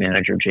impeachment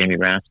manager, Jamie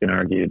Raskin,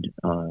 argued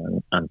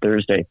on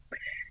Thursday,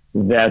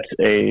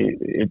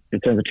 it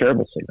sends a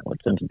terrible signal.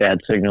 It sends a bad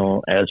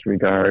signal as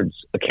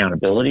regards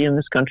accountability in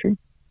this country,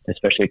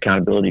 especially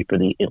accountability for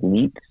the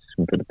elites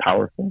and for the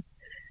powerful.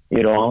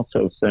 It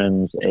also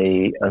sends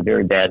a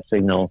very bad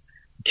signal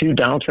to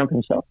Donald Trump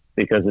himself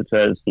because it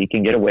says he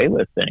can get away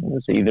with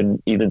things,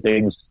 even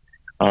things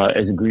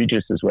as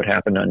egregious as what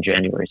happened on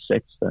January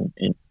 6th, an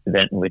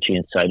event in which he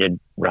incited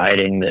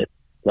rioting that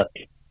left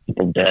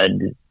people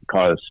dead,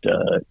 caused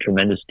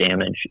tremendous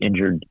damage,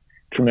 injured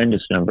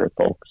tremendous number of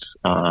folks,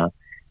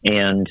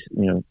 and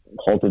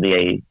halted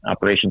the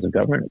operations of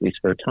government, at least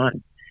for a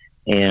time.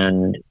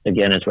 And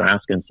again, as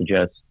Raskin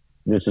suggests,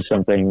 this is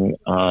something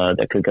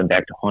that could come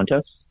back to haunt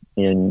us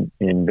in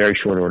very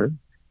short order,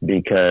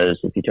 because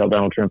if you tell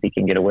Donald Trump he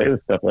can get away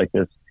with stuff like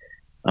this,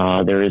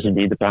 there is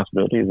indeed the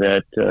possibility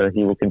that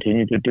he will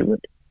continue to do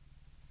it.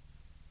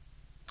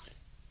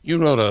 You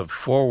wrote a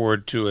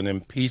foreword to an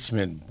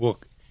impeachment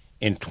book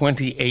in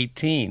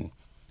 2018,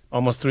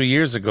 almost 3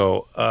 years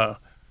ago.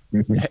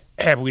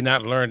 Have we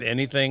not learned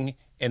anything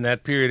in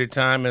that period of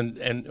time?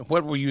 And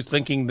what were you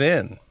thinking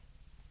then?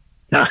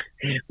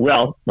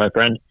 Well, my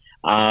friend,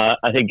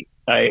 I think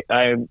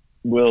I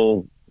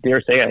will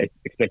dare say I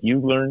expect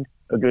you've learned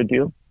a good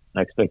deal.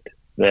 I expect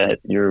that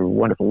your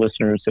wonderful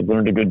listeners have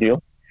learned a good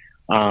deal.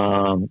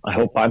 I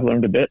hope I've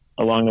learned a bit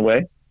along the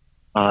way.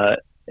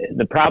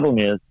 The problem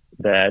is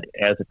that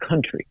as a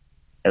country,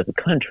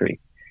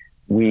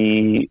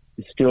 we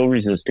still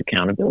resist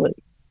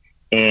accountability.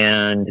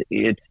 And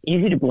it's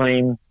easy to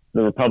blame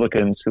the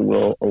Republicans who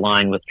will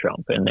align with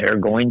Trump, and they're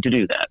going to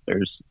do that.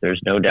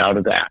 There's no doubt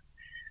of that.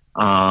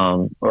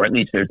 Or at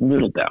least there's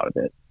little doubt of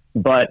it.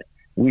 But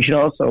we should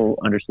also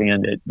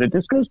understand that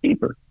this goes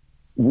deeper.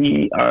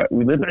 We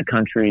live in a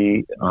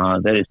country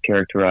that is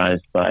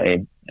characterized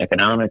by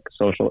economic,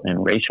 social,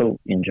 and racial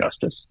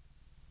injustice.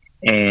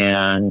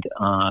 And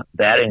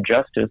that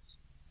injustice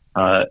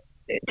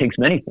it takes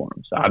many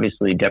forms.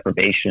 Obviously,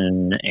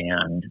 deprivation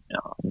and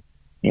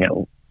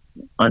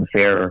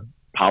unfair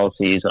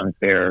policies,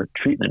 unfair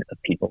treatment of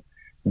people.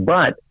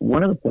 But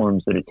one of the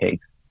forms that it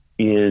takes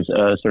is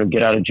a sort of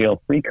get out of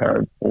jail free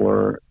card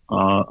for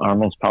our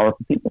most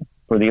powerful people,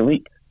 for the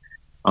elite.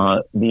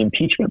 The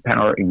impeachment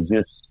power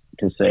exists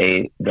to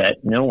say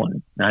that no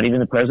one, not even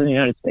the President of the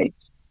United States,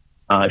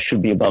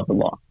 should be above the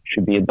law,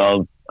 should be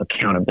above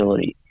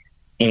accountability.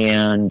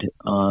 And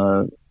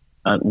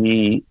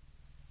we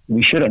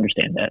should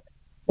understand that.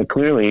 But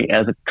clearly,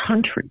 as a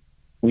country,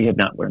 we have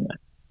not learned that.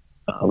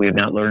 We have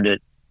not learned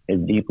it as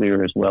deeply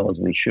or as well as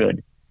we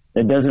should.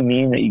 That doesn't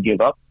mean that you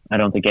give up. I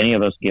don't think any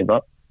of us give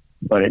up.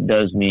 But it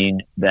does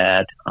mean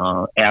that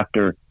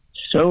after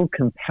so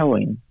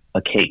compelling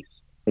a case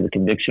for the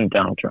conviction of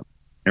Donald Trump,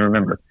 and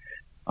remember,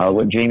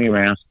 what Jamie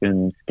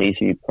Raskin,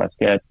 Stacey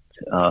Plaskett,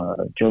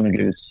 Joe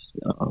Neguse,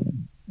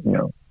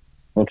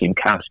 Joaquin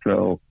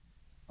Castro,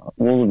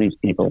 all of these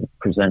people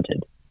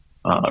presented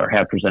or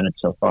have presented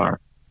so far.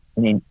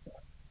 I mean,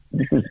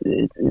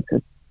 it's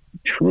a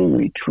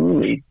truly,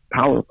 truly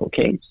powerful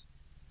case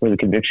for the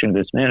conviction of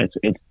this man.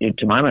 It's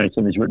to my mind, it's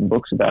somebody's written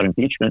books about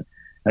impeachment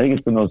I think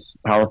it's the most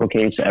powerful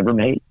case ever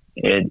made,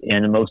 and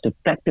the most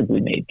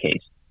effectively made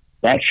case.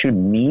 That should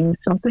mean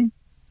something,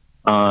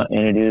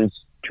 and it is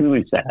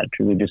truly sad,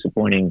 truly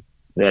disappointing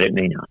that it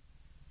may not.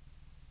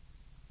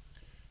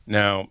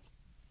 Now,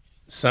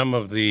 some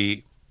of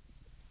the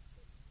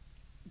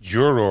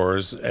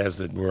jurors, as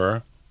it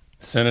were,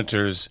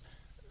 senators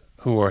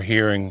who are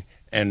hearing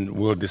and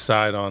will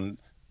decide on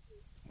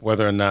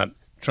whether or not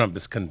Trump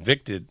is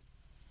convicted,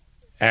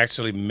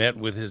 actually met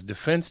with his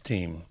defense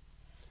team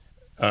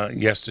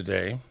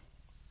yesterday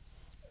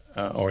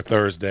or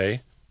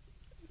Thursday.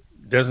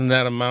 Doesn't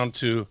that amount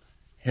to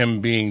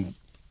him being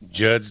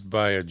judged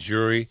by a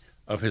jury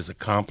of his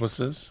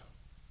accomplices?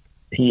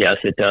 Yes,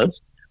 it does.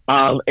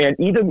 And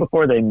even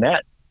before they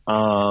met,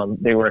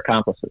 they were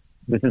accomplices.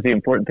 This is the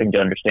important thing to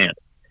understand.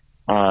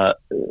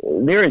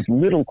 There is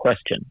little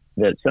question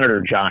that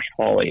Senator Josh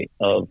Hawley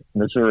of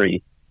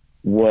Missouri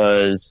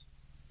was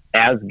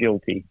as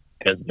guilty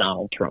as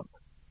Donald Trump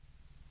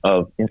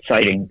of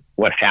inciting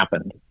what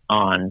happened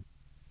on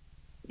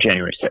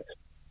January 6th.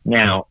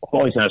 Now,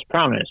 Hawley's not as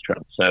prominent as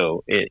Trump,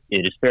 so it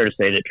is fair to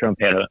say that Trump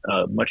had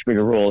a much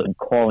bigger role in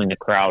calling the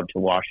crowd to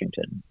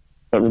Washington.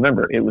 But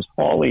remember, it was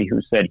Hawley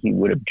who said he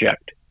would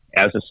object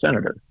as a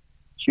senator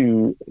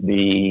to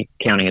the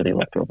counting of the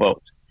electoral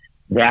votes.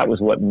 That was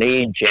what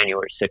made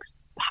January 6th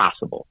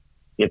possible.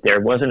 If there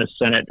wasn't a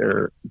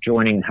senator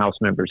joining House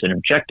members in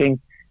objecting,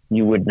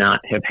 you would not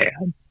have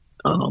had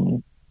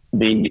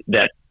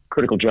that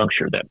critical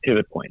juncture, that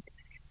pivot point.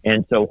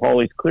 And so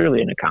Hawley's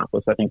clearly an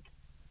accomplice. I think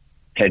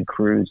Ted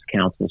Cruz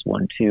counts as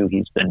one too.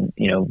 He's been,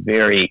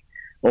 very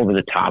over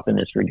the top in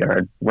this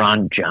regard.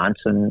 Ron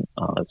Johnson,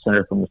 a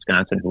senator from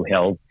Wisconsin, who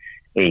held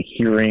a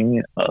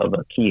hearing of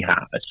a key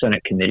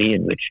Senate committee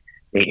in which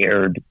they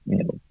aired,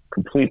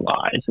 complete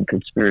lies and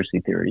conspiracy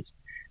theories.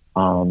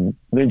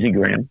 Lindsey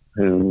Graham,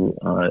 who,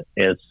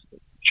 as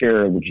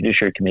chair of the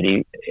Judiciary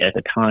Committee at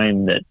the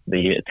time that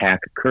the attack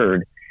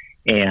occurred,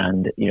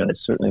 and is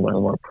certainly one of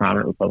the more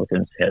prominent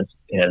Republicans,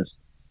 has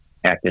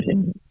acted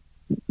in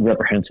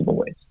reprehensible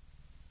ways.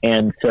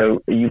 And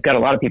so you've got a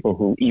lot of people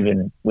who,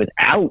 even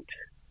without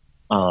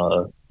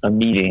a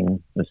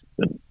meeting,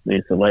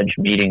 this alleged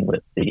meeting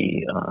with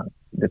the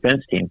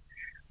defense team,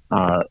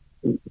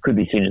 could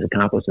be seen as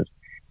accomplices.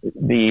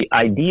 The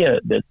idea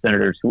that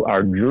senators who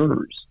are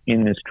jurors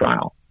in this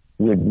trial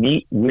would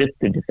meet with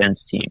the defense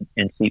team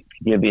and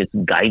give its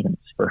guidance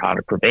for how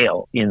to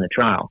prevail in the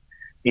trial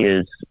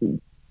it's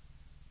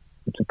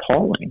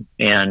appalling.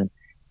 And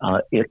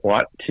it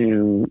ought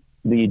to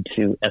lead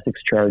to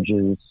ethics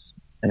charges,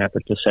 an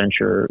effort to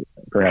censure,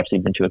 perhaps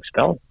even to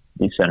expel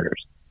these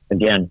senators.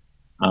 Again,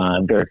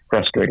 I'm very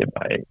frustrated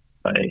by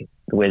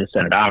the way the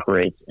Senate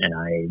operates, and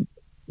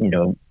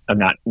I'm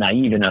not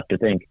naive enough to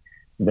think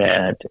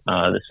that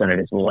the Senate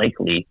is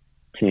likely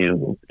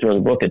to throw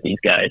the book at these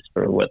guys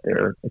for what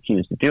they're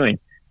accused of doing.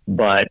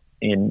 But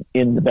in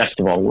the best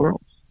of all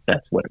worlds,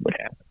 that's what would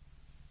happen.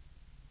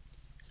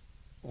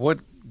 What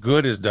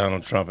good is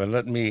Donald Trump? And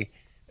let me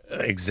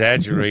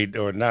exaggerate,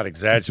 or not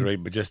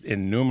exaggerate, but just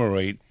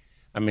enumerate.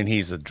 I mean,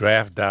 he's a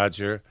draft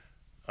dodger,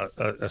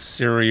 a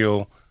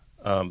serial,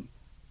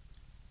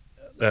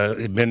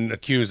 been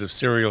accused of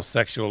serial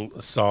sexual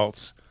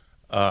assaults.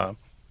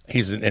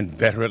 He's an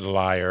inveterate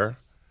liar.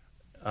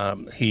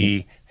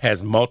 He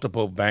has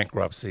multiple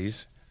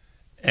bankruptcies,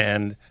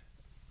 and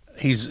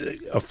he's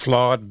a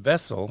flawed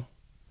vessel,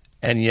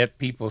 and yet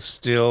people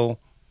still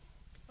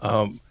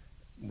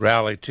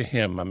rally to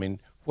him. I mean,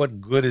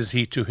 what good is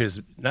he to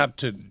his, not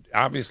to,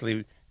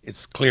 obviously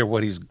it's clear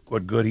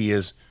what good he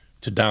is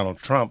to Donald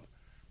Trump,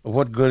 but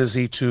what good is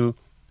he to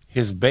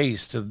his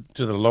base, to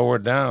the lower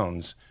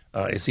downs?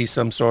 Is he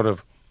some sort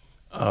of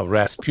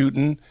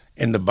Rasputin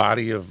in the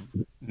body of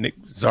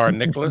Tsar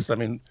Nicholas? I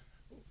mean,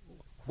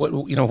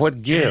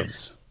 what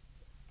gives?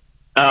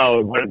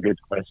 Oh, what a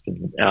good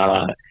question.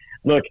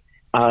 Look,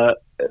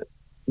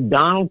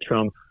 Donald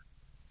Trump,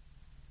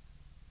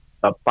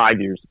 5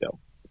 years ago,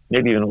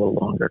 maybe even a little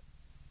longer,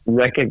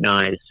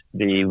 recognized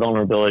the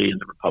vulnerability in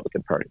the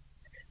Republican Party.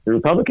 The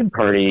Republican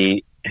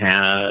Party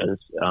has,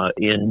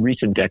 in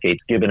recent decades,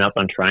 given up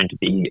on trying to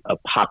be a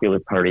popular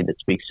party that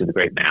speaks to the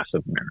great mass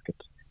of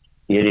Americans.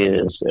 It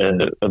is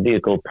a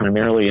vehicle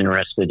primarily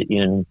interested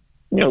in,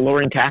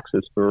 lowering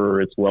taxes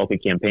for its wealthy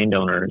campaign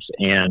donors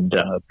and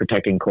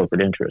protecting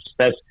corporate interests.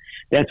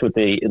 That's what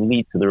the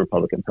elites of the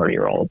Republican Party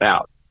are all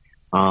about.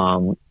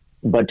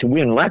 But to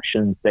win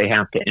elections, they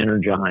have to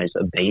energize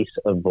a base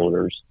of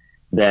voters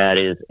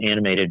that is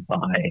animated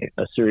by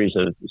a series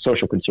of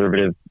social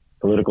conservative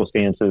political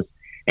stances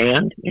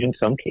and, in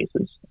some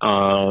cases,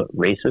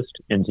 racist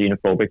and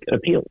xenophobic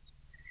appeals.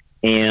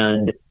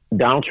 And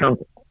Donald Trump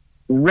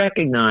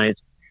recognized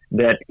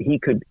that he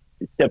could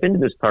step into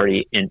this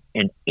party and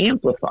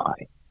amplify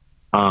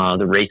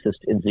the racist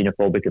and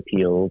xenophobic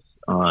appeals,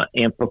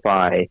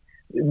 amplify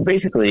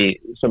basically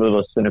some of the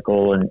most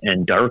cynical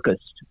and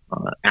darkest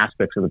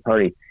aspects of the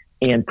party,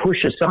 and push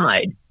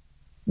aside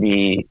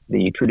the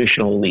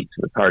traditional elites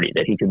of the party,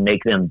 that he could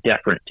make them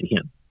deferent to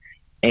him.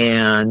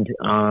 And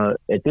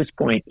at this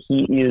point,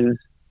 he is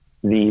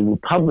the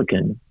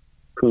Republican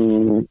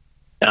who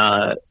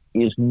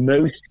is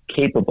most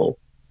capable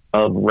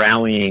of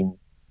rallying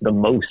the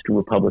most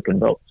Republican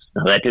votes.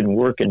 Now, that didn't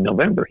work in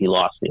November. He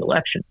lost the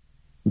election.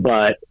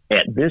 But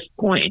at this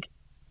point,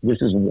 this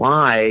is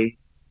why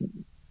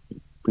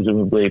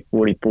presumably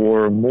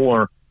 44 or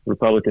more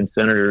Republican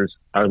senators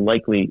are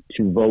likely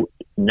to vote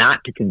not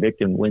to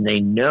convict him when they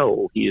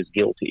know he is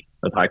guilty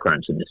of high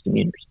crimes and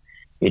misdemeanors.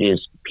 It is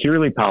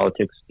purely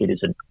politics. It is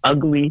an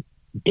ugly,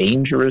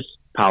 dangerous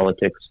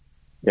politics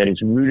that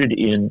is rooted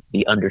in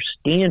the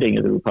understanding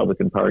of the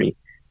Republican Party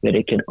that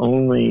it can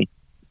only,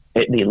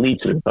 the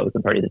elites of the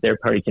Republican Party, that their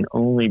party can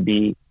only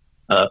be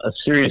a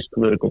serious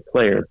political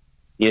player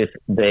if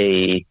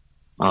they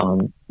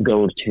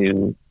go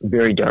to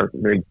very dark,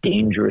 very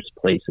dangerous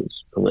places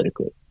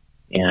politically.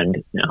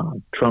 And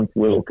Trump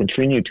will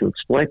continue to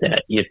exploit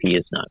that if he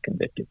is not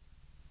convicted.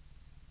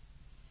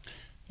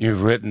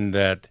 You've written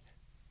that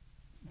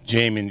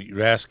Jamie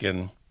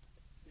Raskin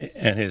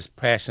and his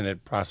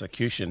passionate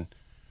prosecution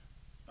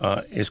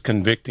is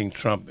convicting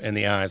Trump in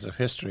the eyes of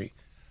history.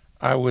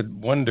 I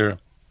would wonder,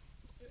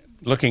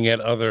 looking at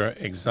other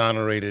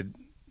exonerated,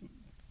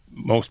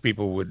 most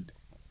people would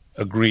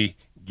agree,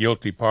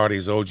 guilty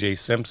parties, O.J.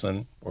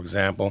 Simpson, for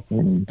example,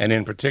 and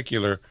in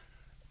particular,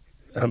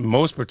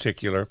 most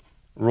particular,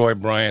 Roy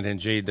Bryant and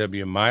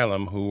J.W.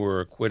 Milam, who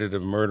were acquitted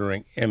of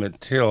murdering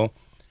Emmett Till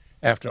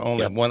after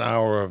only 1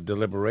 hour of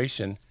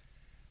deliberation.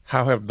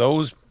 How have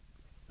those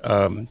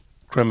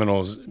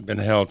criminals been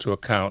held to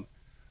account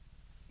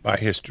by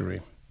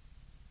history?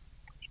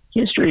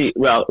 History,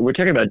 well, we're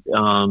talking about,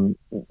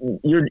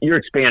 you're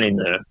expanding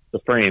the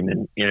frame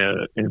in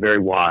a very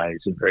wise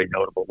and very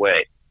notable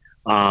way.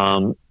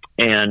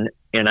 And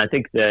I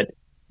think that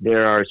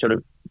there are sort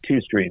of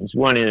two streams.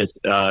 One is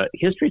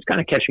history's kind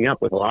of catching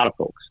up with a lot of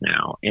folks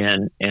now,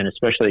 and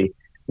especially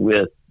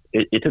with,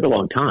 it took a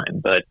long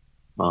time, but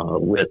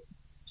with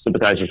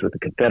sympathizers with the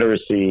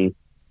Confederacy,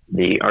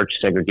 the arch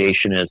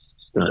segregationists,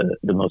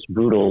 the most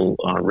brutal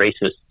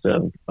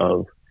racists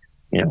of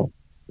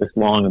this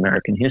long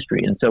American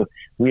history. And so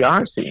we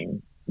are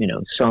seeing,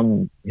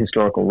 some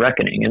historical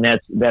reckoning, and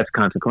that's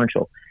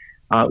consequential.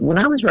 When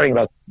I was writing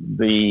about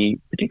the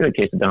particular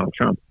case of Donald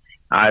Trump,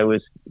 I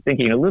was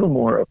thinking a little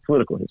more of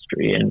political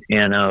history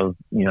and of,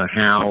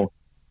 how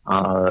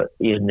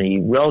in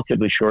the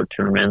relatively short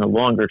term and the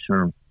longer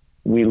term,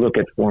 we look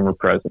at former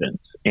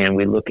presidents and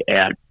we look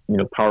at,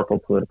 powerful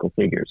political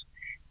figures.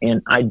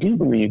 And I do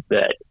believe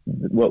that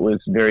what was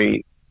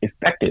very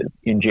effective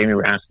in Jamie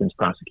Raskin's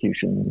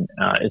prosecution,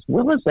 as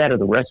well as that of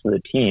the rest of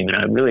the team, and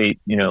I really,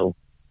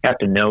 have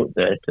to note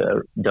that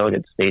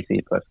Delegate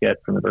Stacey Plaskett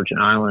from the Virgin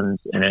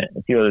Islands and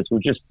a few others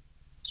were just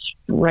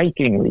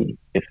strikingly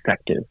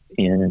effective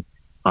in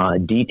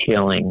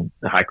detailing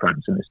the high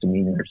crimes and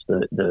misdemeanors,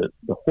 the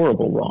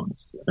horrible wrongs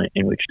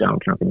in which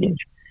Donald Trump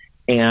engaged.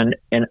 And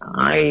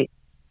I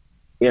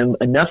am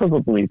enough of a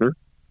believer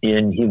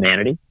in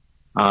humanity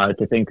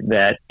to think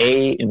that,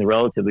 in the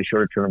relatively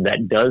short term,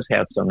 that does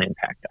have some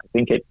impact. I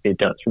think it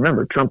does.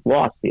 Remember, Trump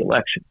lost the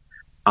election,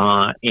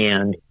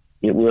 and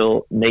it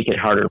will make it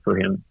harder for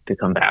him to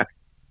come back.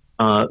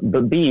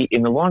 But B,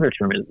 in the longer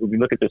term, as we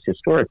look at this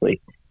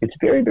historically, it's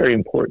very, very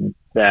important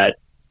that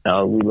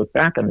we look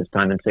back on this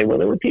time and say, well,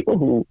 there were people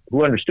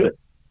who understood,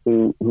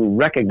 who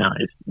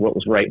recognized what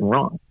was right and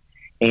wrong.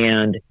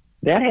 And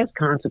that has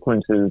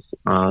consequences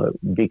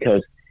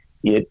because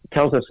it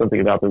tells us something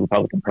about the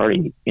Republican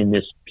Party in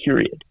this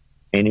period.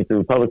 And if the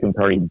Republican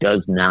Party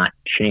does not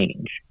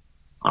change,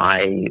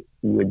 I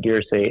would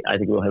dare say I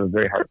think we'll have a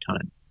very hard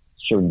time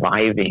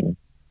surviving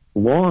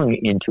long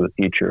into a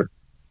future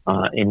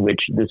in which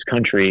this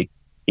country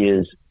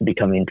is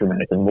becoming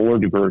dramatically more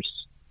diverse,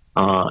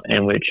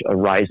 and which a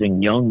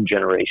rising young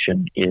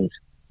generation is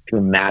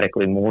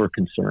dramatically more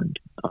concerned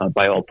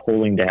by all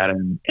polling data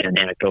and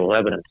anecdotal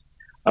evidence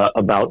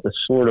about the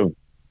sort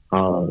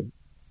of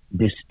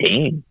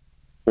disdain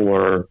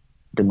for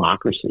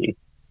democracy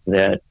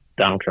that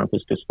Donald Trump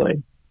has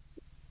displayed.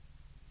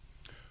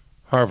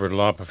 Harvard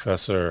law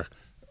professor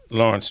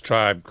Lawrence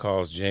Tribe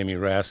calls Jamie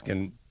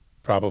Raskin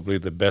probably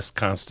the best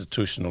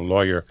constitutional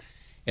lawyer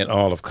in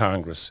all of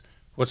Congress.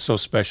 What's so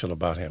special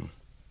about him?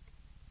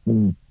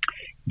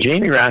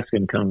 Jamie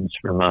Raskin comes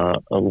from a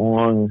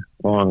long,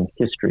 long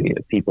history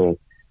of people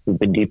who've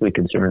been deeply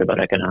concerned about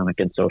economic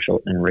and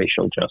social and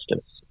racial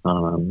justice.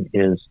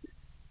 His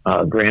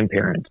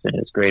grandparents and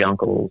his great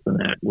uncles and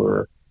that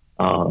were,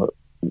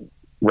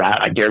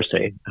 I dare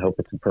say, I hope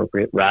it's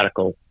appropriate,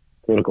 radical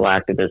political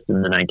activists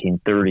in the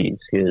 1930s.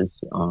 His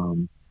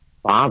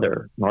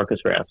father, Marcus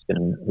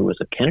Raskin, who was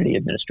a Kennedy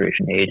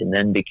administration aide and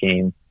then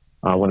became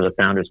one of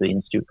the founders of the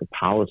Institute for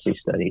Policy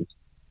Studies,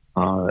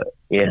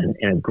 and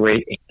a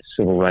great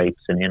civil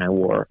rights and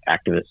anti-war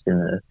activist in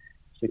the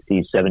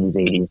 60s, 70s,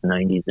 80s,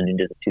 90s, and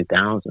into the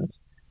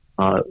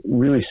 2000s,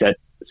 really set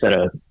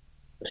a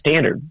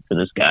standard for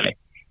this guy.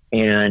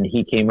 And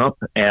he came up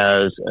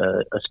as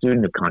a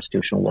student of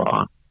constitutional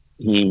law.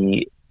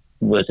 He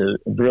was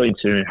a brilliant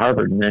student at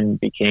Harvard and then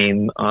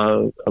became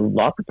a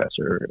law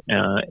professor.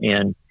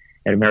 And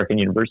at American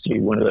University,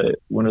 one of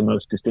the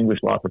most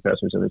distinguished law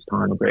professors of his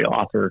time, a great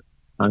author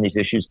on these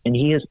issues. And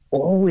he has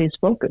always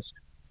focused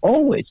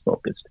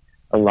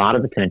a lot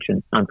of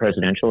attention on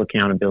presidential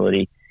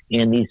accountability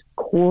and these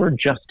core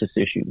justice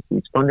issues,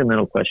 these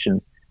fundamental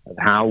questions of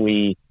how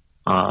we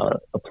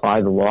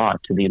apply the law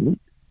to the elite.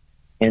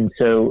 And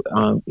so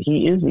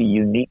he is a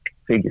unique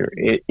figure.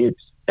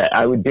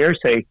 I would dare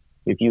say,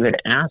 if you had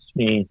asked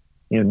me,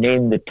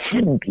 name the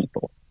 10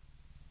 people,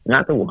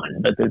 not the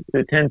one, but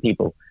the 10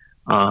 people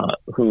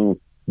who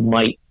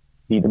might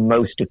be the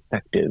most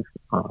effective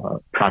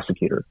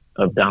prosecutor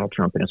of Donald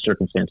Trump in a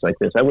circumstance like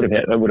this, I would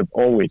have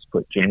always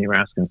put Jamie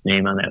Raskin's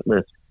name on that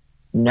list.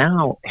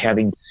 Now,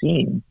 having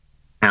seen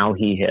how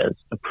he has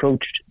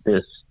approached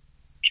this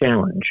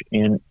challenge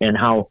and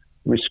how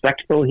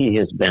respectful he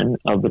has been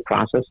of the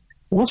process,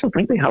 and also,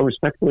 frankly, how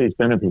respectful he's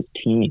been of his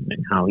team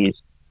and how he's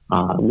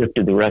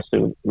lifted the rest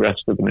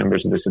of the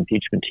members of this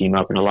impeachment team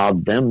up and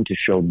allowed them to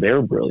show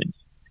their brilliance.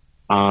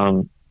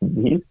 I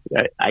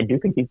do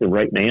think he's the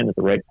right man at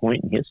the right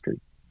point in history,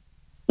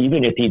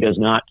 even if he does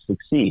not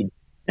succeed.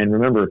 And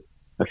remember,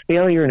 a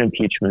failure in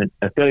impeachment,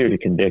 a failure to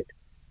convict,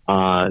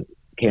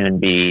 can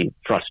be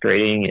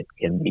frustrating. It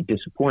can be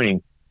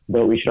disappointing.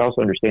 But we should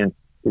also understand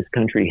this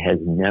country has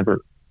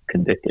never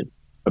convicted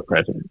a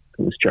president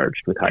who was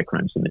charged with high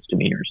crimes and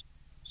misdemeanors.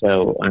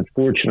 So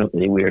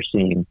unfortunately, we are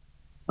seeing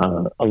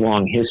a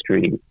long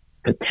history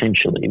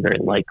potentially, very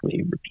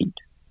likely, repeat.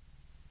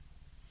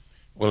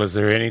 Well, is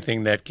there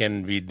anything that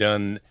can be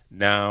done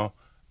now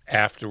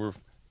after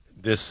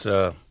this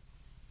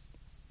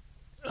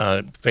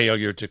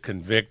failure to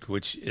convict,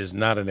 which is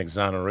not an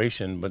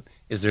exoneration, but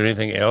is there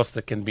anything else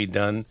that can be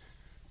done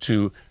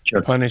to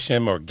punish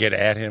him or get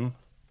at him?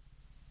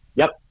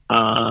 Yep.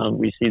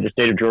 We see the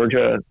state of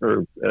Georgia,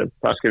 or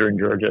prosecutor in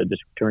Georgia,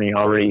 district attorney,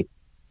 already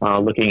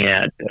looking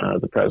at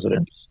the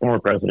former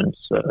president's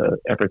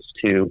efforts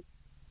to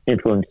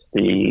influence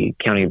the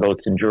counting of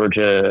votes in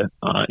Georgia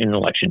in an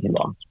election he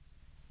lost.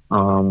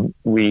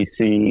 We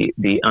see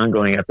the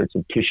ongoing efforts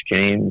of Tish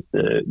James,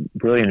 the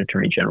brilliant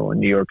attorney general in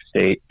New York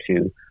State,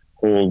 to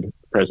hold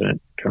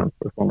President Trump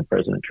or former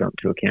President Trump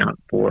to account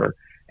for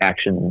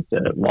actions,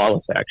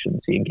 lawless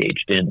actions he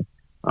engaged in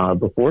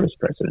before his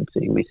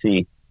presidency. We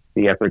see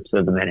the efforts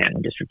of the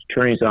Manhattan District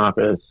Attorney's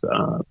Office,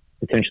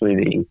 potentially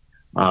the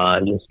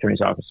U.S.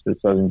 Attorney's Office for the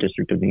Southern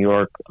District of New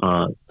York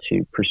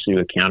to pursue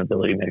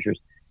accountability measures.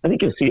 I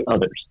think you'll see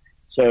others.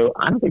 So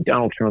I don't think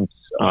Donald Trump's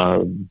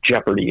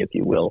jeopardy, if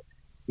you will,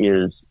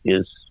 is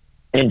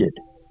ended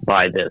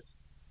by this.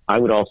 I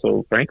would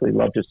also, frankly,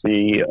 love to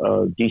see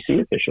D.C.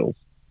 officials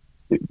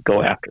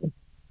go after him,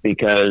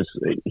 because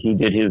he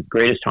did his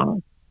greatest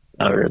harm,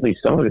 or at least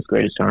some of his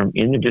greatest harm,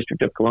 in the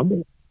District of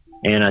Columbia.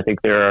 And I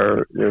think there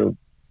are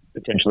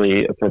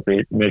potentially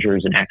appropriate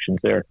measures and actions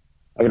there.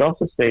 I would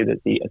also say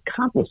that the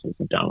accomplices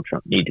of Donald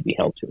Trump need to be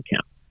held to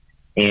account.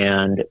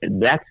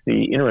 And that's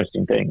the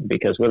interesting thing,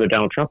 because whether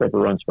Donald Trump ever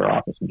runs for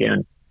office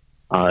again,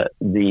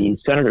 the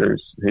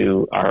senators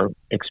who are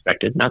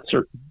expected, not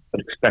certain,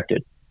 but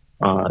expected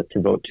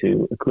to vote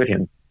to acquit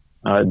him,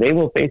 they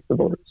will face the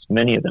voters.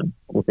 Many of them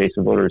will face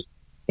the voters.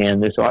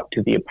 And this ought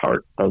to be a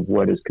part of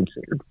what is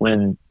considered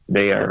when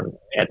they are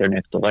at their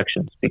next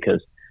elections,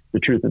 because the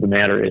truth of the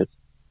matter is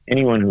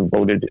anyone who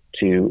voted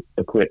to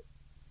acquit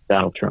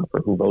Donald Trump,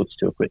 or who votes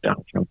to acquit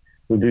Donald Trump,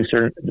 will do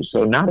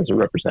so not as a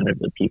representative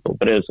of the people,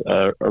 but as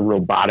a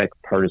robotic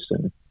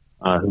partisan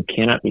who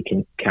cannot be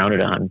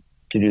counted on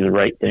to do the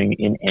right thing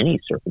in any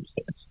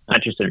circumstance,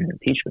 not just in an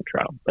impeachment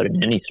trial, but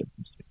in any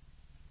circumstance.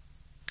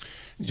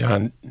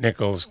 John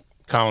Nichols,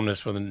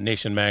 columnist for The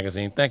Nation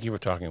magazine, thank you for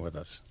talking with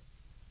us.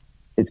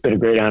 It's been a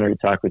great honor to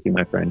talk with you,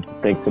 my friend.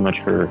 Thanks so much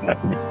for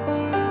having me.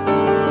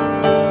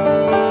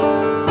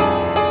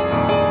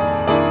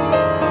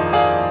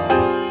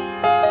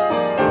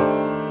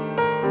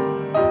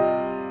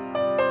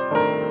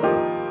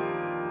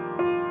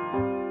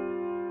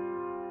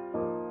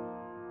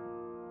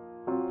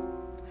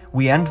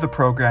 We end the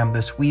program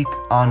this week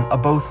on a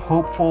both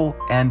hopeful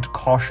and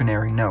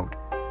cautionary note.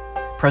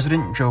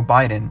 President Joe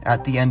Biden,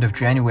 at the end of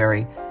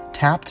January,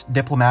 tapped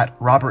diplomat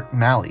Robert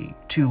Malley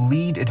to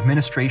lead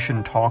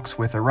administration talks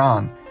with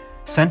Iran,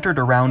 centered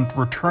around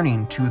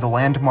returning to the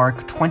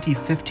landmark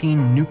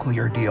 2015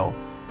 nuclear deal,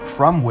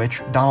 from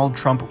which Donald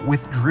Trump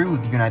withdrew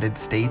the United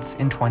States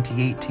in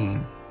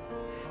 2018.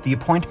 The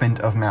appointment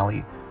of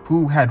Malley,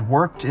 who had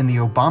worked in the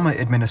Obama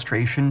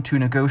administration to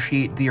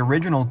negotiate the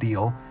original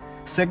deal,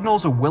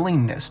 signals a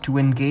willingness to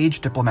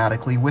engage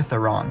diplomatically with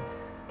Iran,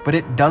 but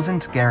it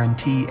doesn't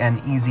guarantee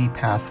an easy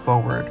path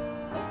forward.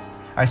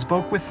 I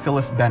spoke with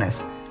Phyllis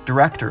Bennis,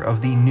 director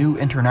of the New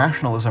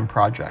Internationalism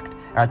Project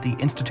at the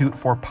Institute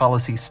for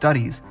Policy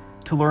Studies,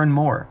 to learn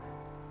more.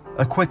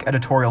 A quick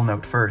editorial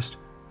note first.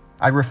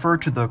 I refer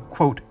to the,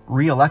 quote,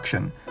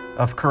 re-election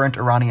of current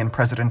Iranian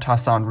President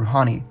Hassan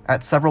Rouhani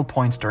at several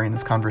points during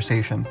this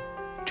conversation.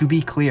 To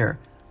be clear,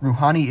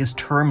 Rouhani is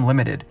term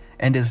limited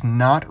and is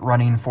not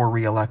running for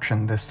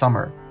re-election this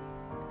summer.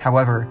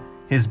 However,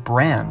 his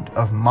brand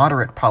of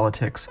moderate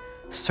politics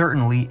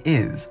certainly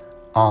is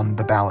on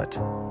the ballot.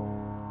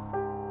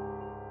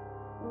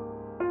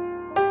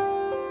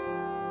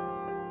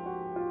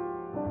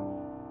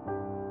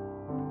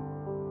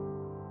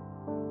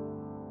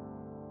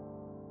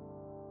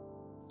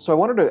 So I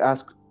wanted to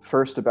ask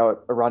first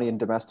about Iranian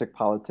domestic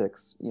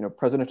politics. You know,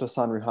 President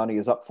Hassan Rouhani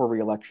is up for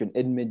re-election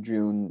in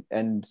mid-June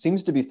and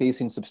seems to be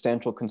facing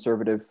substantial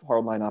conservative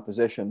hardline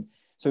opposition.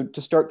 So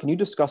to start, can you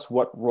discuss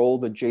what role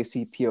the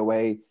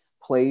JCPOA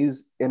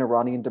plays in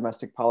Iranian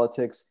domestic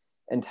politics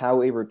and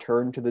how a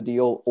return to the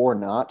deal or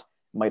not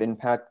might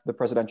impact the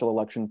presidential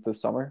elections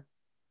this summer?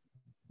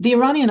 The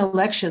Iranian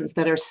elections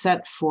that are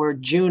set for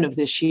June of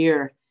this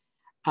year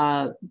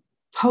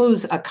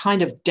pose a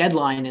kind of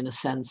deadline, in a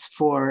sense,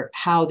 for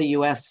how the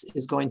US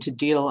is going to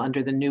deal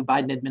under the new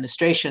Biden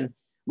administration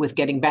with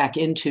getting back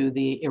into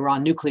the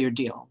Iran nuclear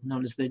deal,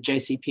 known as the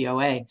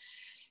JCPOA.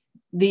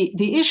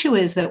 The issue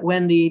is that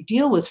when the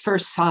deal was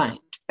first signed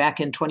back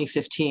in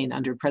 2015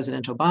 under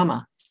President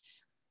Obama,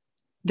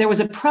 there was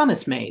a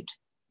promise made.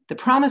 The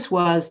promise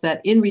was that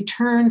in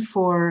return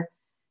for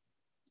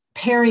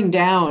paring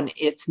down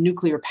its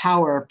nuclear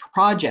power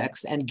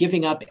projects and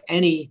giving up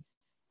any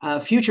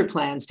future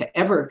plans to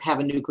ever have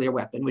a nuclear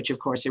weapon, which of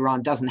course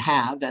Iran doesn't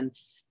have, and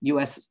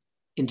US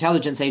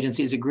intelligence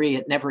agencies agree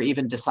it never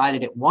even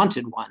decided it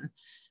wanted one,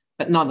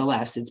 but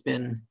nonetheless it's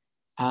been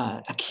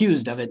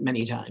accused of it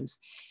many times,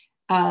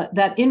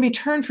 that in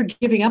return for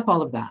giving up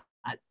all of that,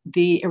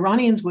 the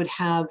Iranians would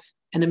have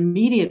an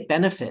immediate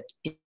benefit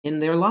in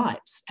their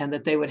lives, and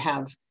that they would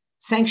have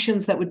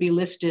sanctions that would be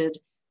lifted,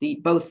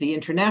 both the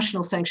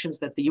international sanctions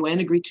that the UN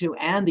agreed to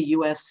and the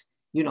US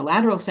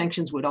unilateral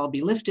sanctions would all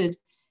be lifted,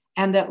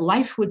 and that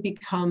life would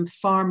become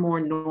far more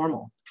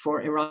normal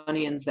for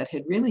Iranians that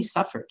had really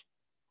suffered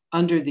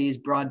under these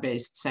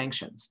broad-based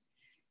sanctions.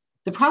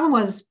 The problem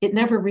was it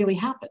never really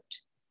happened.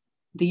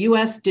 The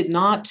US did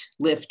not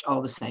lift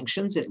all the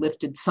sanctions. It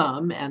lifted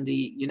some, and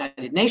the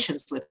United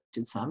Nations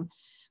lifted some.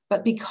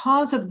 But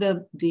because of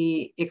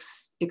the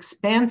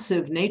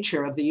expansive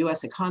nature of the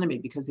US economy,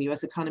 because the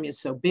US economy is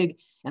so big,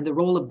 and the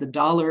role of the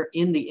dollar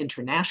in the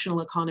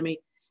international economy,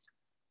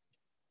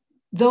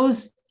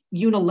 those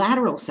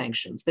unilateral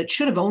sanctions that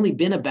should have only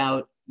been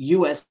about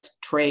US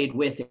trade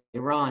with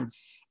Iran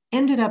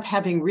ended up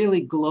having really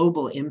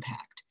global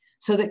impact,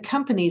 so that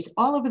companies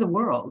all over the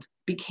world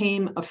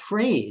became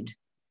afraid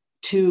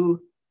to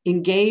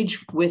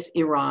engage with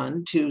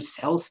Iran, to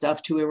sell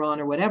stuff to Iran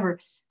or whatever,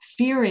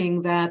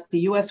 fearing that the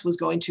US was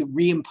going to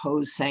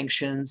reimpose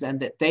sanctions and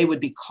that they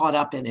would be caught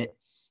up in it,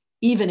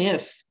 even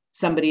if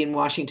somebody in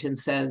Washington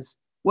says,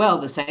 well,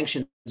 the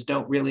sanctions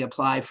don't really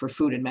apply for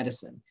food and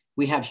medicine.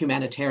 We have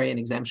humanitarian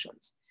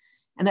exemptions.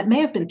 And that may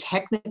have been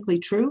technically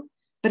true,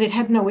 but it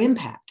had no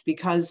impact,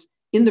 because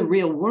in the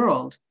real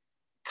world,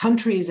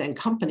 countries and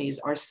companies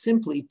are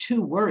simply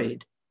too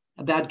worried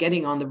about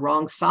getting on the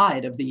wrong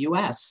side of the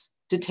US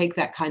to take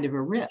that kind of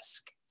a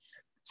risk.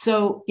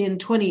 So in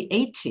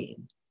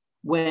 2018,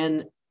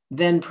 when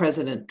then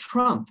President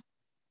Trump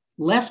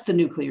left the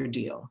nuclear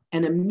deal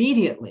and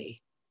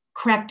immediately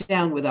cracked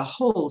down with a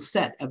whole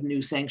set of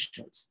new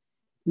sanctions,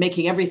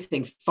 making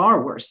everything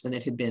far worse than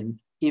it had been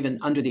even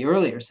under the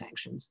earlier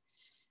sanctions,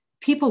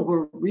 people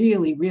were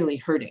really, really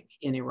hurting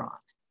in Iran.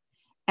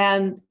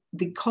 And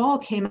the call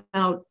came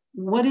out,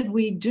 what did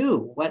we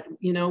do?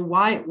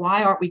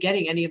 Why aren't we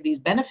getting any of these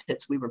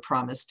benefits we were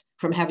promised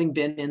from having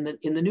been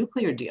in the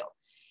nuclear deal?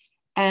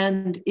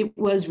 And it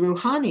was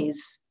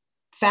Rouhani's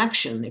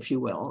faction, if you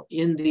will,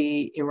 in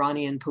the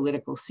Iranian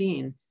political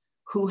scene,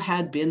 who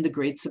had been the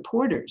great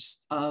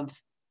supporters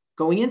of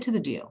going into the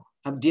deal,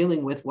 of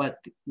dealing with what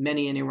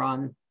many in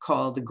Iran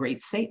call the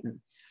Great Satan.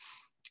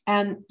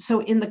 And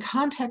so in the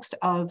context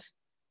of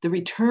the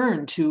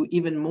return to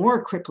even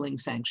more crippling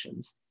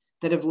sanctions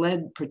that have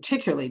led,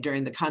 particularly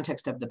during the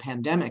context of the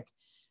pandemic,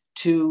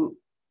 to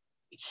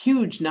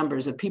huge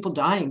numbers of people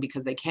dying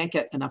because they can't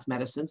get enough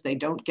medicines, they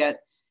don't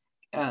get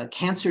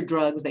cancer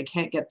drugs, they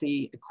can't get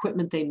the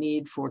equipment they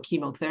need for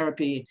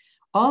chemotherapy.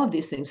 All of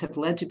these things have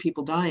led to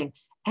people dying.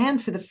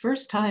 And for the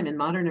first time in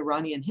modern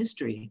Iranian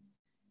history,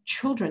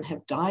 children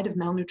have died of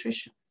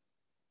malnutrition.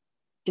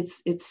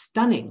 It's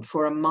stunning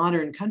for a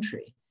modern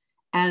country.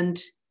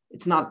 And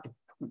it's not,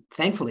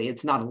 thankfully,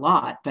 it's not a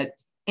lot, but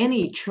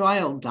any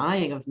child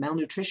dying of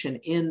malnutrition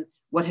in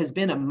what has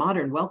been a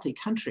modern, wealthy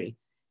country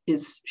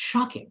is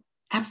shocking,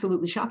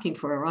 absolutely shocking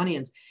for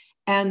Iranians.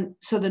 And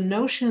so the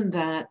notion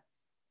that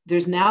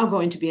there's now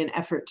going to be an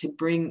effort to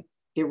bring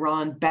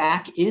Iran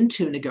back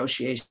into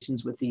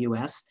negotiations with the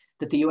US,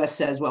 that the US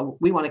says, well,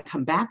 we want to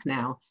come back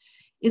now,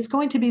 it's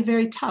going to be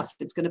very tough.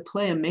 It's going to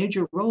play a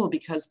major role,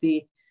 because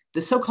the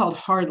so-called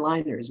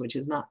hardliners, which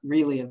is not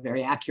really a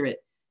very accurate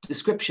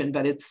description,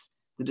 but it's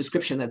the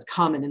description that's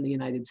common in the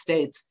United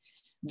States,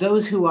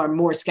 those who are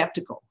more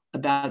skeptical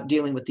about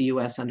dealing with the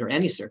US under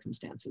any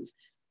circumstances,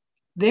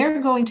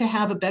 they're going to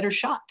have a better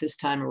shot this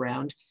time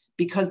around,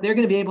 because they're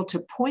going to be able to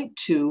point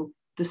to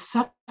the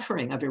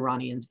suffering of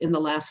Iranians in the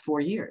last 4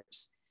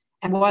 years.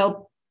 And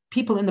while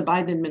people in the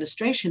Biden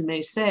administration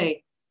may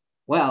say,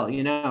 well,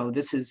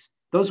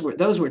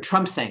 those were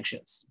Trump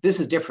sanctions, this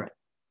is different.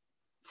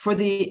 For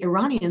the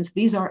Iranians,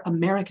 these are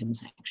American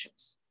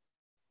sanctions.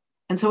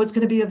 And so it's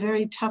going to be a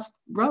very tough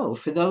row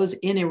for those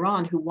in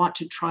Iran who want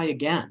to try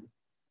again,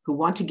 who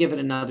want to give it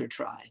another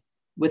try,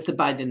 with the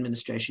Biden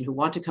administration who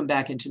want to come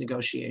back into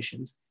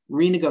negotiations,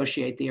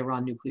 renegotiate the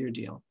Iran nuclear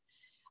deal.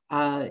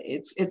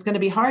 It's going to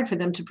be hard for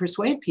them to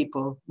persuade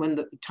people when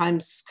the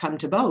times come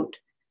to vote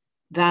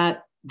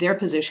that their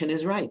position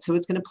is right. So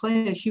it's going to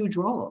play a huge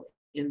role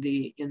in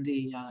the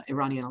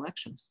Iranian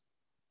elections.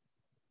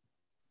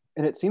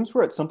 And it seems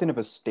we're at something of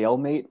a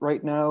stalemate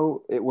right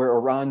now, where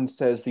Iran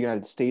says the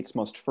United States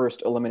must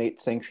first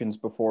eliminate sanctions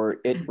before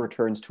it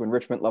returns to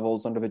enrichment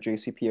levels under the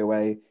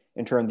JCPOA.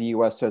 In turn, the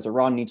US says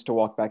Iran needs to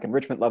walk back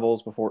enrichment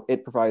levels before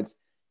it provides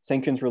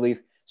sanctions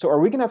relief. So are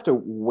we going to have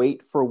to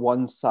wait for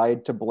one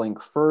side to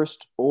blink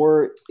first,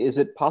 or is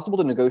it possible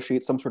to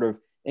negotiate some sort of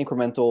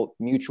incremental,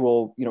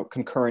 mutual,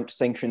 concurrent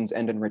sanctions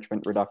and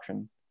enrichment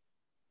reduction?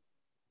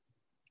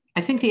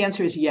 I think the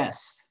answer is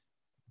yes.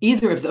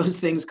 Either of those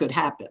things could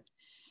happen.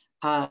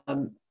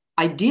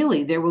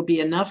 Ideally, there will be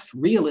enough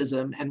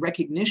realism and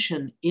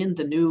recognition in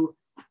the new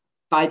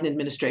Biden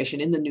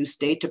administration, in the new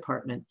State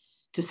Department,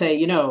 to say,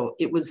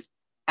 it was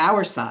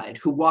our side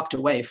who walked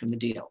away from the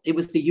deal. It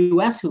was the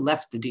US who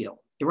left the deal.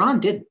 Iran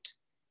didn't.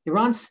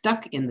 Iran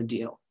stuck in the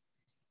deal.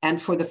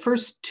 And for the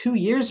first 2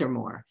 years or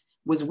more,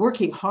 was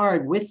working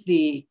hard with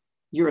the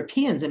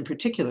Europeans in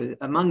particular,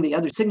 among the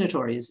other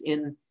signatories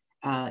in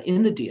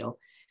the deal.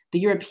 The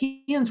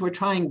Europeans were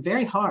trying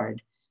very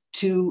hard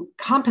to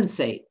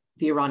compensate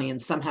the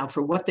Iranians somehow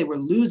for what they were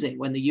losing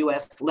when the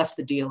US left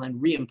the deal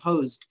and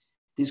reimposed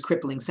these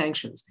crippling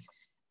sanctions.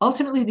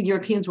 Ultimately, the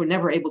Europeans were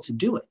never able to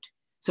do it.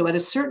 So at a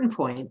certain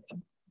point,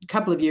 a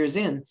couple of years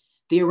in,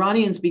 the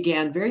Iranians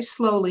began very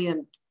slowly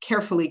and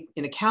carefully,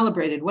 in a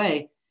calibrated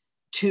way,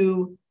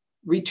 to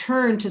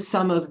return to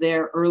some of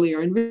their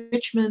earlier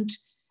enrichment.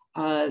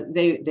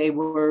 They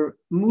were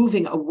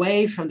moving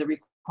away from the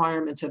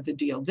requirements of the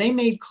deal. They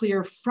made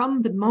clear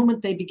from the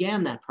moment they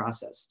began that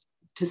process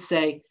to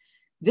say,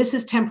 this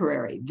is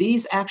temporary.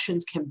 These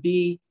actions can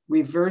be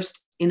reversed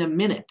in a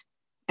minute.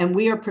 And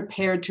we are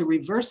prepared to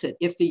reverse it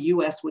if the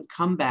US would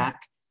come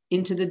back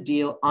into the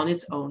deal on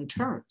its own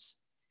terms.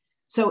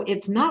 So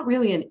it's not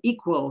really an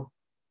equal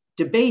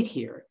debate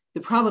here.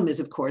 The problem is,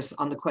 of course,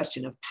 on the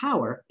question of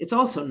power, it's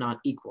also not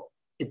equal.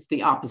 It's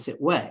the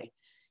opposite way.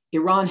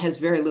 Iran has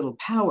very little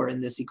power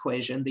in this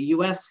equation. The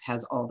US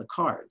has all the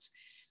cards.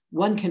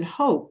 One can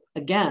hope,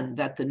 again,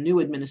 that the new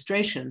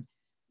administration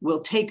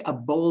will take a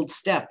bold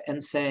step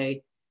and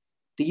say,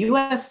 the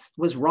US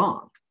was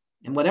wrong.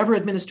 And whatever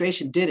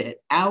administration did it,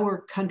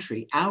 our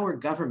country, our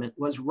government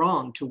was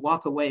wrong to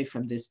walk away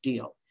from this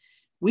deal.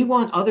 We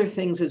want other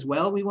things as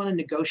well. We want to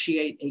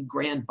negotiate a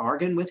grand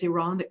bargain with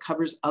Iran that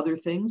covers other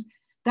things.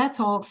 That's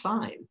all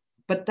fine.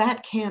 But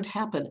that can't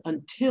happen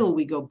until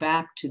we go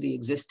back to the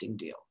existing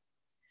deal.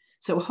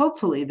 So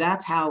hopefully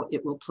that's how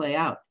it will play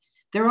out.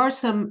 There are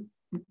some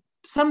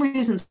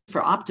reasons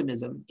for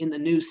optimism in the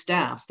new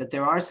staff, that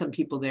there are some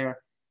people there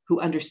who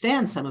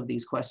understand some of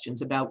these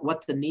questions about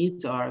what the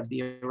needs are of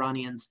the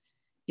Iranians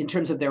in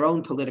terms of their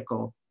own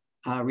political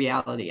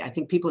reality. I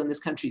think people in this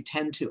country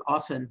tend to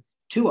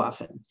too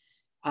often,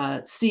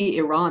 see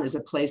Iran as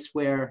a place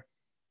where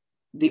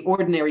the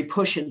ordinary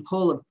push and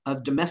pull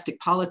of domestic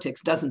politics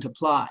doesn't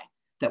apply,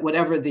 that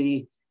whatever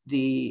the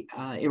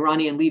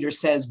Iranian leader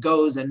says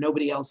goes and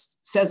nobody else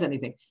says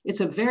anything.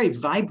 It's a very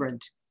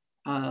vibrant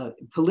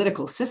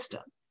political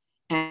system,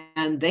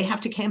 and they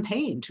have to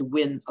campaign to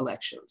win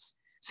elections.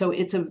 So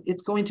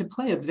it's going to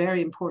play a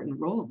very important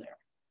role there.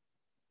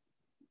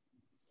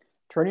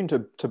 Turning to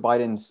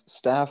Biden's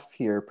staff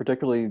here,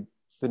 particularly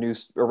the new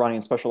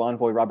Iranian special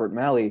envoy, Robert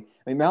Malley.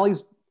 I mean,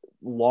 Malley's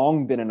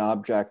long been an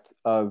object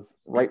of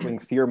right-wing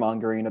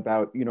fear-mongering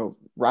about,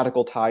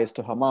 radical ties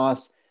to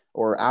Hamas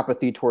or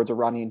apathy towards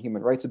Iranian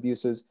human rights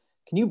abuses.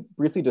 Can you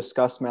briefly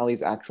discuss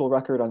Malley's actual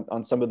record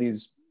on some of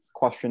these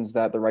questions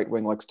that the right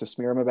wing likes to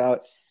smear him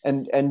about,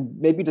 and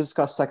maybe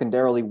discuss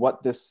secondarily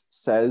what this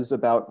says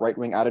about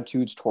right-wing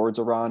attitudes towards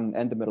Iran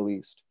and the Middle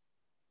East?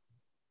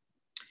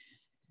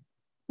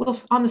 Well,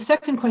 on the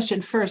second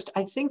question first,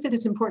 I think that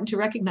it's important to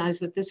recognize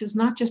that this is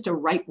not just a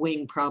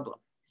right-wing problem.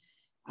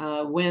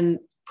 When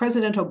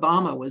President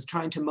Obama was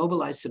trying to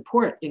mobilize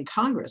support in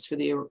Congress for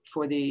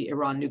the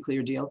Iran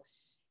nuclear deal,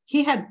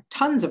 he had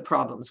tons of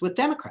problems with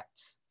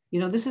Democrats.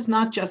 This is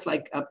not just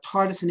like a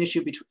partisan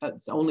issue between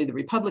only the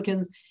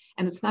Republicans,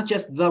 and it's not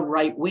just the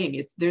right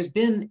wing. There's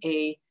been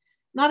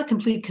not a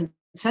complete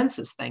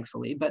consensus,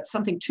 thankfully, but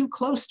something too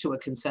close to a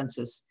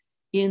consensus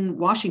in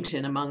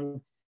Washington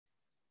among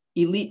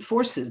elite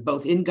forces,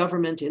 both in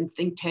government, in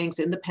think tanks,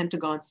 in the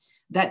Pentagon,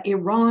 that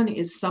Iran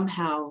is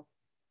somehow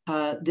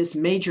this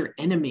major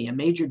enemy, a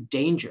major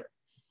danger.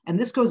 And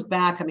this goes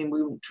back, we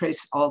won't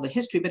trace all the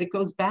history, but it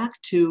goes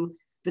back to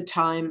the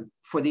time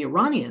for the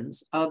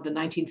Iranians of the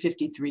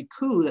 1953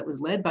 coup that was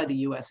led by the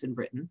US and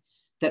Britain,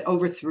 that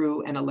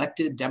overthrew an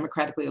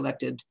democratically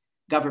elected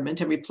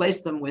government and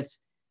replaced them with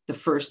the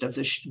first of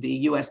the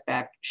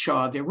US-backed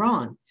Shah of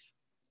Iran.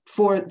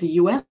 For the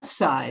US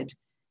side,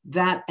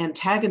 that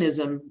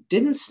antagonism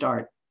didn't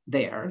start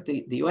there.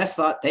 The US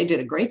thought they did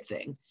a great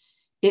thing.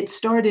 It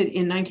started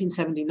in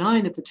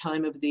 1979 at the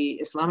time of the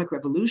Islamic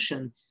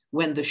Revolution,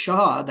 when the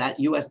Shah, that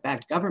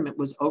US-backed government,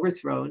 was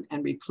overthrown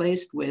and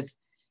replaced with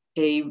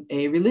a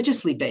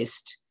religiously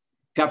based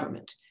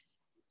government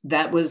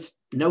that was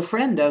no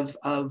friend of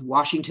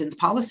Washington's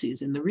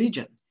policies in the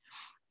region.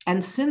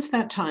 And since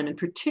that time, and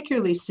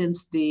particularly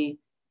since the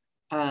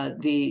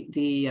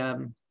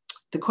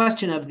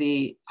question of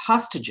the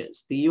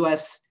hostages, the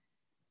US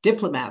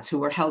diplomats who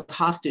were held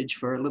hostage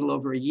for a little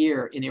over a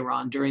year in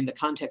Iran during the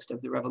context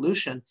of the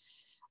revolution,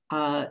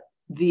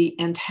 the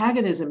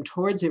antagonism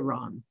towards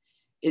Iran,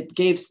 it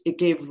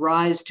gave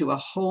rise to a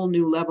whole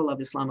new level of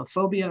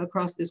Islamophobia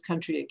across this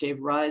country. It gave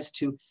rise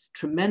to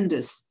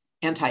tremendous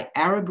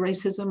anti-Arab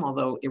racism,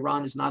 although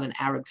Iran is not an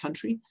Arab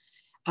country.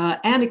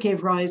 And it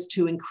gave rise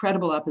to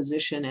incredible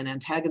opposition and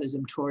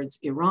antagonism towards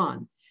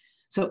Iran.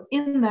 So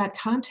in that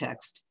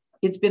context,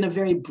 it's been a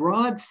very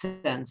broad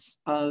sense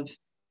of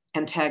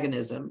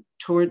antagonism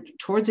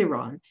towards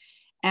Iran.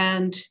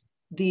 And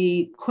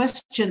the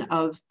question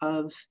of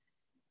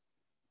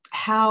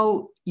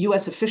how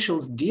US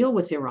officials deal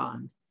with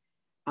Iran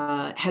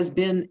has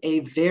been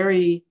a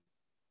very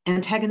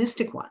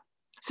antagonistic one.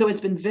 So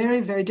it's been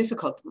very, very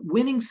difficult.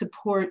 Winning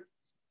support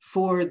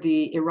for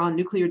the Iran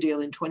nuclear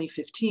deal in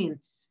 2015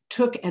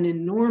 took an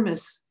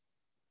enormous,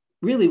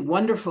 really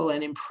wonderful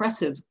and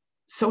impressive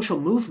social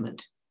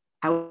movement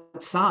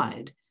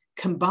outside,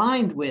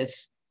 combined with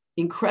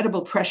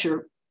incredible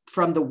pressure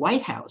from the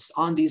White House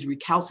on these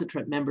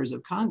recalcitrant members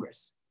of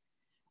Congress,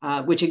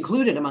 which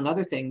included, among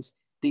other things,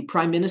 the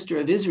Prime Minister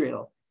of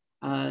Israel,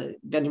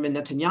 Benjamin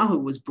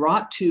Netanyahu, was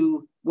brought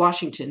to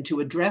Washington to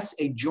address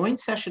a joint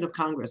session of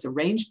Congress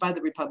arranged by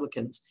the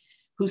Republicans,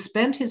 who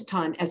spent his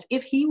time as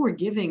if he were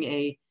giving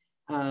a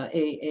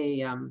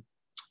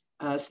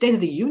State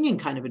of the Union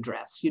kind of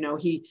address. You know,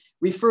 he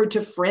referred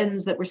to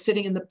friends that were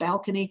sitting in the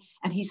balcony,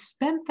 and he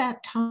spent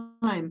that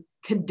time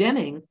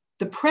condemning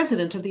the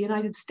President of the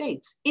United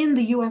States in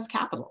the US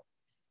Capitol.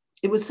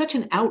 It was such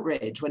an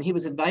outrage when he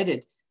was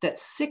invited that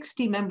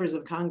 60 members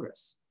of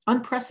Congress,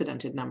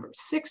 unprecedented numbers,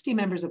 60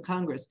 members of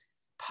Congress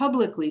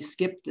publicly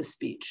skipped the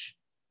speech.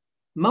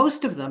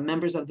 Most of them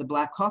members of the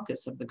Black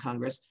Caucus of the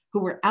Congress, who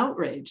were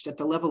outraged at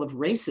the level of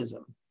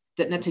racism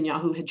that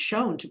Netanyahu had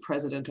shown to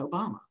President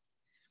Obama.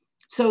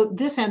 So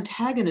this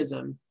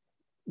antagonism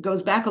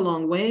goes back a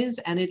long ways,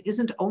 and it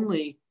isn't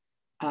only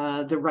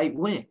the right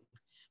wing.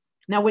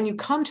 Now, when you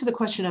come to the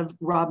question of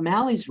Rob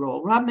Malley's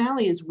role, Rob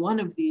Malley is one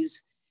of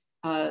these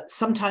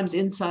sometimes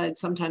inside,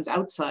 sometimes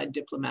outside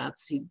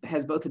diplomats. He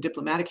has both a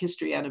diplomatic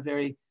history and a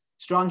very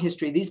strong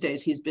history. These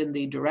days, he's been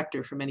the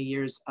director for many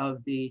years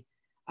of the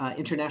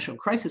International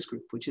Crisis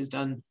Group, which has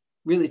done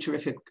really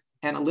terrific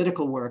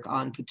analytical work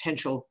on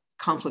potential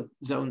conflict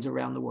zones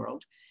around the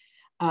world.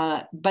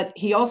 But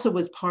he also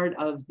was part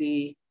of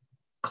the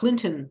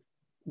Clinton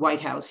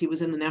White House. He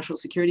was in the National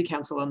Security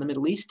Council on the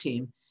Middle East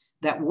team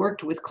that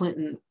worked with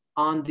Clinton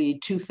on the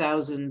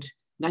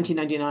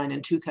 1999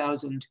 and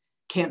 2000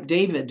 Camp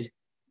David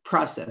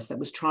process that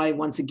was trying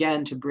once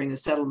again to bring a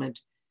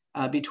settlement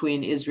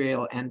between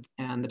Israel and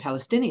the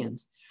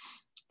Palestinians.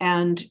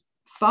 And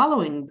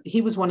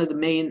he was one of the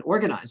main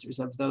organizers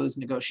of those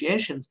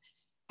negotiations.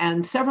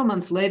 And several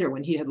months later,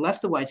 when he had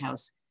left the White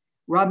House,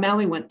 Rob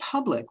Malley went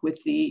public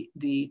with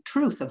the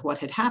truth of what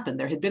had happened.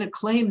 There had been a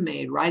claim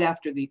made right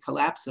after the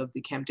collapse of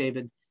the Camp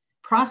David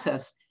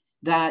process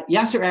that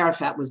Yasser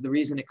Arafat was the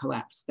reason it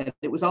collapsed, that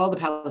it was all the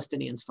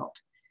Palestinians'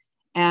 fault.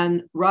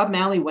 And Rob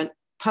Malley went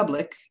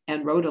public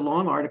and wrote a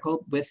long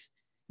article with,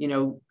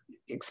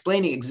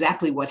 explaining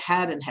exactly what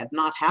had and had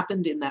not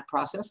happened in that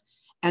process,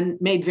 and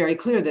made very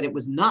clear that it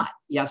was not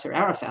Yasser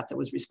Arafat that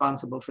was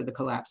responsible for the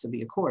collapse of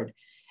the accord.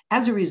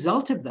 As a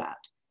result of that,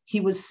 he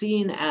was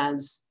seen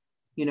as,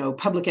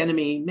 public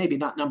enemy, maybe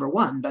not number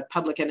one, but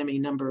public enemy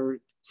number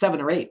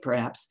 7 or 8,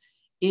 perhaps,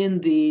 in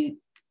the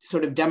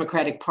sort of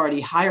Democratic Party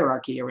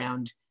hierarchy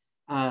around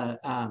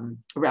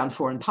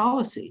foreign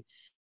policy.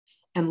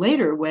 And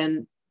later,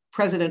 when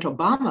President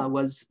Obama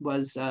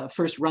was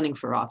first running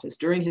for office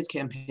during his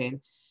campaign,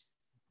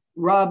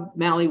 Rob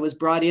Malley was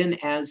brought in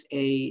as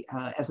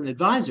an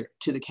advisor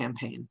to the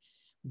campaign.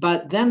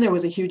 But then there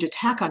was a huge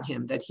attack on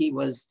him that he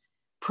was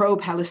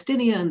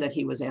pro-Palestinian, that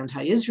he was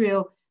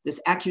anti-Israel, this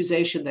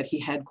accusation that he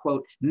had,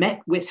 quote,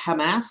 met with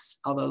Hamas,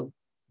 although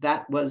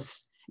that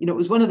was, it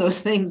was one of those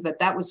things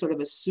that was sort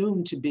of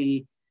assumed to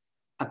be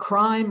a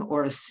crime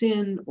or a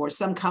sin or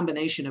some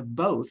combination of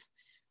both,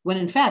 when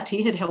in fact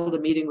he had held a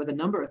meeting with a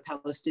number of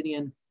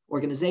Palestinian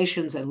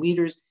organizations and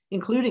leaders,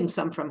 including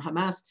some from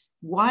Hamas,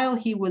 while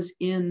he was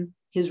in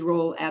his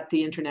role at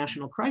the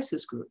International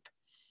Crisis Group.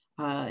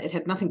 It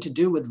had nothing to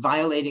do with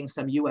violating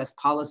some US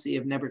policy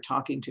of never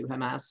talking to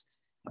Hamas,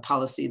 a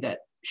policy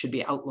that should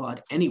be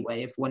outlawed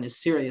anyway if one is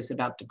serious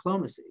about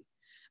diplomacy.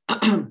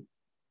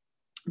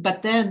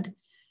 But then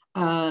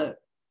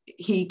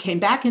he came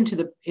back into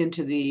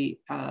the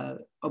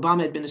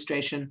Obama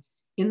administration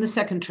in the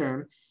second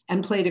term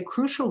and played a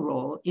crucial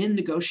role in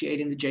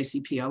negotiating the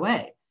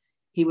JCPOA.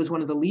 He was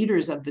one of the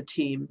leaders of the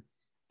team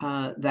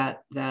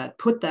that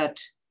put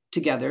that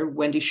together.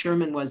 Wendy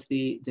Sherman was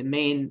the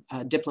main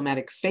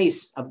diplomatic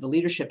face of the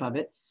leadership of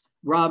it.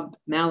 Rob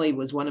Malley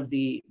was one of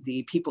the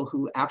people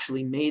who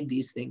actually made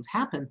these things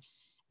happen.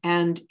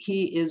 And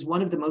he is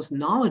one of the most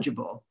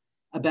knowledgeable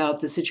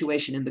about the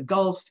situation in the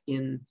Gulf,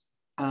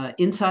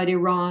 inside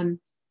Iran,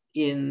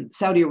 in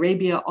Saudi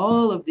Arabia,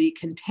 all of the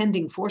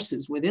contending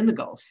forces within the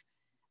Gulf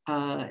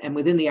and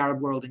within the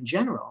Arab world in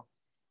general,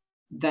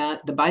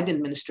 that the Biden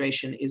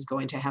administration is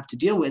going to have to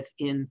deal with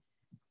in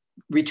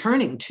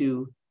returning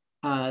to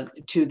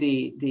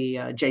the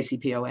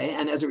JCPOA.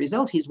 And as a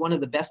result, he's one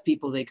of the best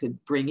people they could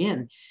bring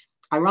in.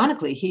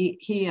 Ironically,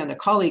 he and a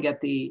colleague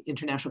at the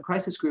International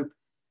Crisis Group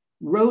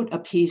wrote a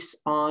piece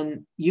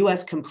on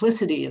US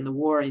complicity in the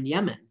war in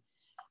Yemen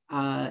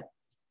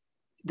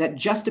that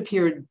just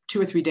appeared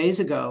 2 or 3 days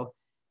ago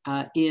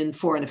in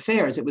Foreign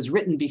Affairs. It was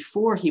written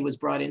before he was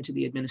brought into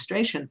the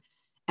administration.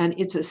 And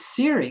it's a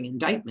searing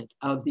indictment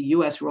of the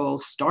US role,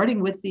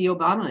 starting with the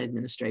Obama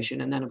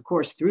administration. And then, of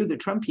course, through the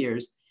Trump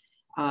years.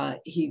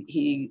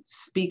 He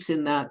speaks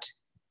in that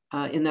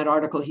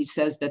article, he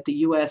says that the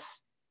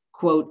US,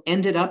 quote,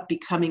 ended up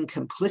becoming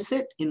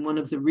complicit in one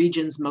of the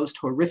region's most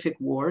horrific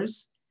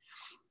wars.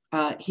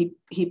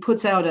 He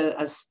puts out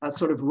a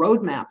sort of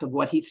roadmap of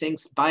what he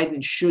thinks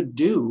Biden should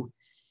do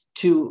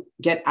to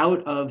get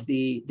out of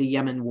the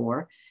Yemen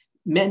war,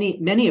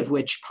 many of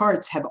which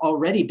parts have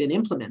already been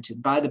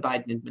implemented by the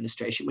Biden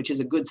administration, which is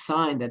a good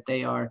sign that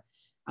they are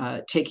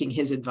taking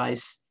his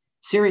advice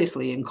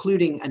seriously,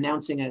 including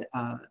announcing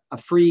a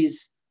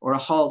freeze or a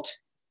halt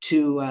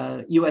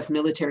to US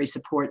military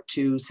support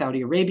to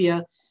Saudi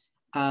Arabia,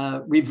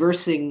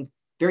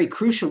 very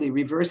crucially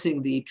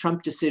reversing the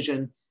Trump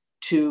decision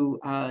to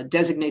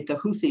designate the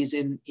Houthis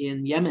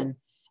in Yemen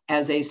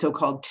as a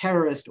so-called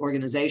terrorist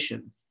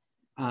organization,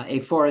 a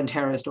foreign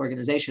terrorist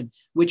organization,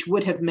 which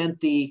would have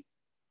meant the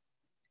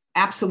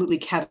absolutely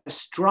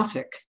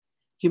catastrophic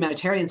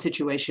humanitarian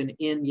situation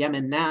in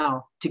Yemen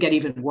now to get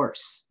even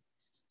worse.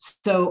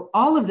 So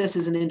all of this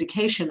is an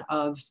indication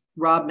of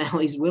Rob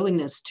Malley's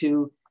willingness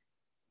to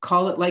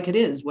call it like it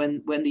is.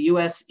 When the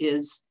US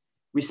is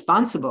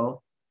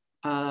responsible,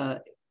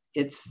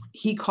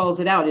 he calls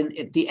it out. And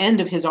at the end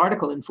of his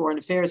article in Foreign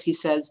Affairs, he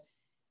says,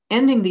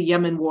 ending the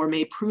Yemen war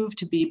may prove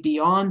to be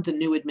beyond the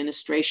new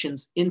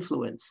administration's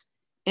influence.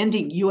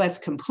 Ending US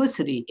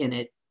complicity in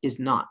it is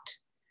not,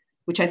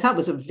 which I thought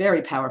was a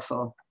very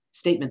powerful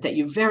statement that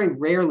you very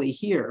rarely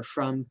hear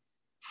from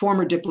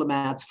former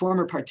diplomats,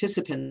 former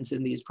participants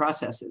in these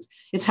processes.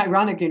 It's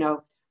ironic,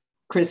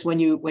 Chris, when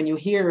you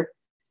hear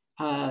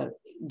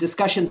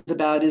discussions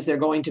about, is there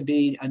going to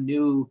be a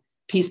new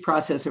peace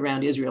process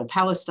around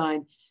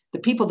Israel-Palestine? The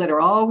people that are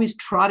always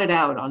trotted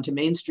out onto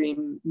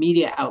mainstream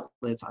media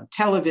outlets, on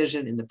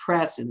television, in the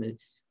press, in the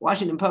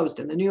Washington Post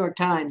and the New York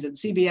Times and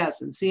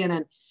CBS and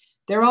CNN,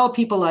 they're all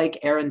people like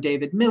Aaron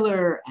David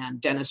Miller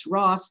and Dennis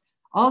Ross,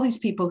 all these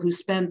people who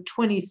spent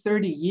 20,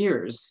 30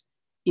 years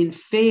in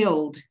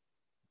failed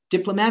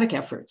diplomatic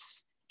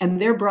efforts.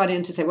 And they're brought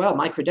in to say, well,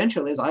 my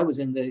credential is I was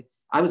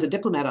a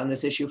diplomat on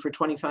this issue for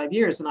 25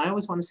 years. And I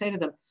always want to say to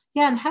them,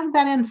 yeah, and how did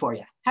that end for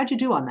you? How'd you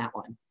do on that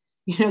one?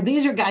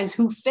 These are guys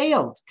who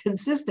failed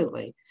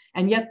consistently.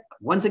 And yet,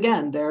 once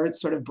again, they're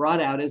sort of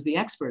brought out as the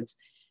experts.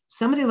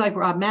 Somebody like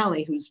Rob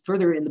Malley, who's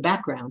further in the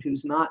background,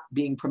 who's not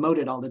being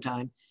promoted all the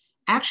time,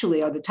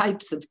 actually are the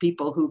types of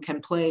people who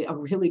can play a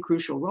really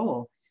crucial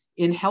role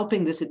in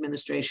helping this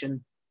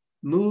administration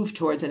move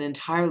towards an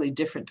entirely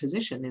different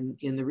position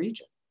in the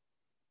region.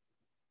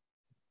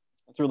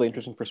 That's a really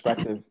interesting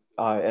perspective.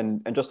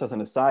 And just as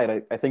an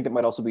aside, I think that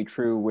might also be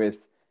true with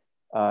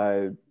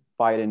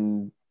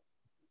Biden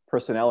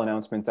personnel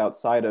announcements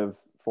outside of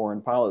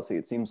foreign policy.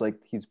 It seems like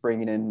he's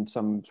bringing in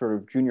some sort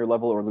of junior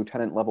level or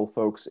lieutenant level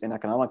folks in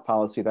economic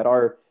policy that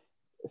are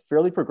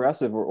fairly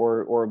progressive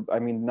or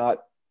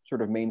not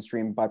sort of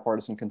mainstream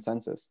bipartisan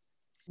consensus.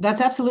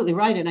 That's absolutely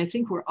right. And I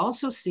think we're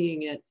also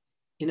seeing it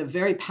in a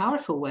very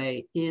powerful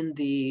way in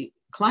the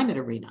climate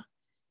arena,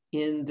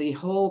 in the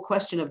whole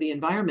question of the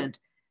environment,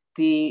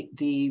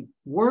 the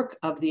work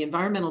of the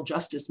environmental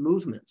justice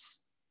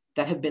movements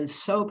that have been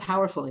so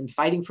powerful in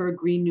fighting for a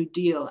Green New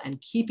Deal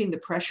and keeping the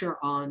pressure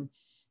on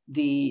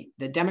the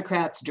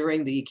Democrats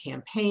during the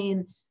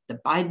campaign, the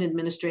Biden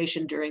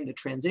administration during the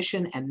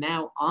transition, and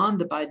now on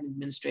the Biden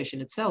administration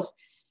itself.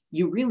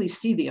 You really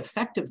see the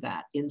effect of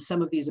that in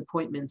some of these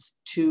appointments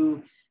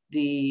to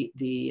the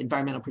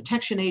Environmental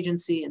Protection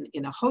Agency and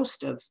in a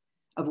host of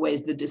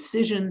ways. The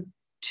decision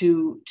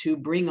to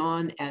bring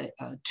on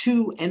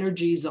 2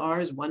 energy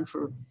czars, one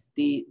for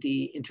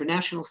the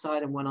international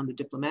side and one on the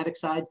diplomatic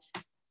side.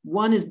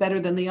 One is better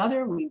than the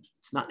other.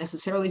 It's not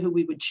necessarily who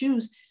we would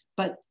choose,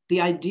 but the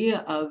idea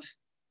of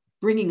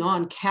bringing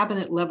on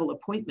cabinet level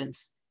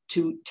appointments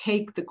to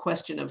take the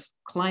question of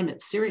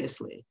climate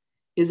seriously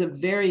is a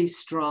very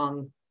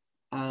strong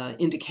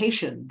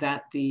indication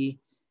that the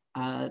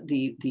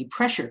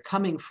pressure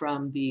coming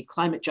from the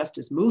climate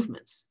justice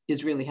movements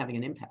is really having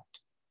an impact.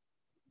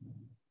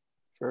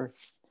 Sure.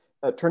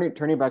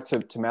 Turning back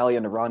to Malley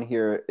and Iran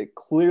here,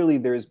 clearly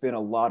there's been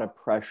a lot of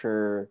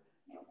pressure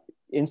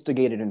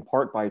instigated in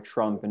part by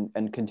Trump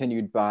and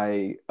continued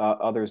by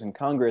others in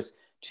Congress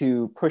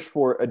to push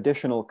for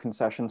additional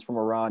concessions from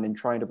Iran in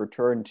trying to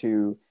return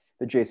to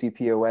the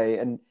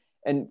JCPOA.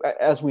 And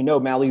as we know,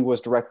 Mali was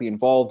directly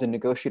involved in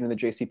negotiating the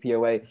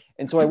JCPOA.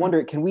 And so I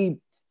wonder, can we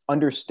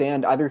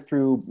understand either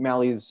through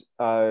Mali's,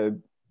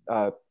 Biden's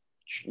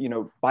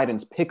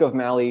pick of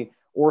Mali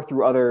or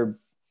through other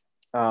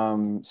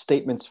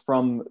statements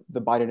from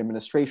the Biden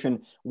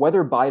administration,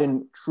 whether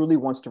Biden truly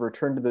wants to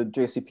return to the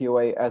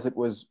JCPOA as it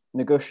was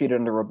negotiated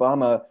under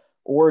Obama,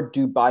 or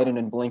do Biden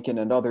and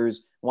Blinken and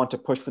others want to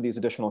push for these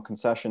additional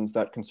concessions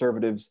that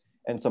conservatives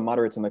and some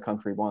moderates in the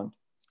country want?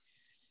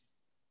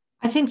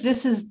 I think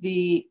this is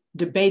the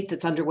debate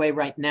that's underway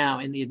right now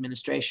in the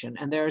administration.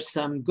 And there are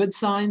some good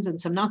signs and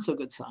some not so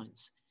good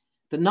signs.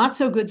 The not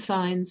so good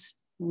signs,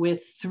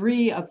 with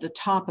three of the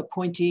top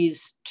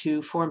appointees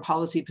to foreign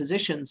policy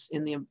positions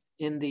in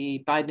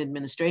the Biden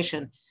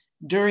administration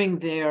during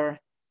their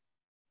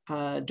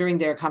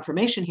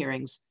confirmation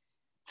hearings,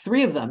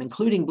 three of them,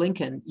 including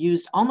Blinken,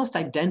 used almost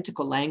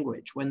identical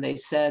language when they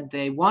said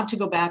they want to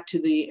go back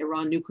to the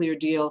Iran nuclear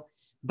deal,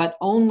 but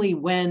only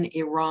when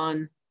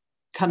Iran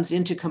comes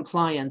into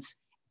compliance,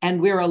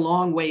 and we're a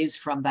long ways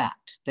from that.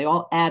 They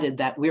all added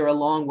that we're a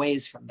long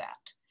ways from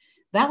that.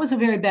 That was a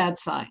very bad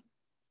sign.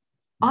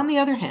 On the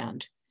other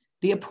hand,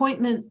 the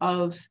appointment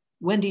of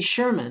Wendy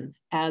Sherman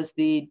as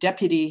the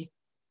Deputy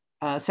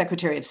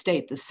Secretary of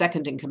State, the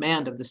second in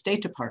command of the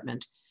State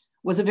Department,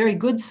 was a very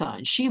good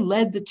sign. She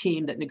led the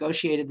team that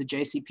negotiated the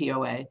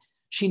JCPOA.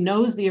 She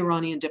knows the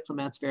Iranian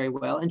diplomats very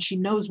well, and she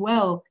knows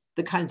well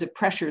the kinds of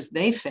pressures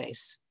they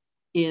face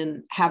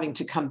in having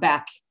to come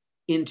back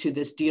into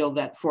this deal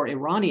that for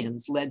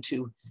Iranians led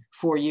to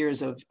 4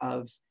 years of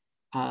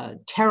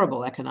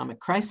terrible economic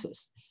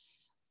crisis.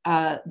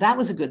 That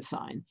was a good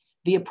sign.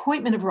 The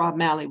appointment of Rob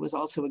Malley was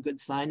also a good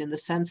sign in the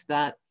sense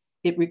that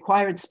it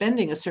required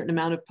spending a certain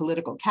amount of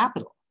political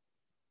capital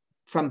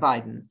from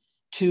Biden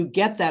to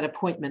get that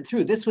appointment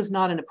through. This was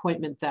not an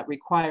appointment that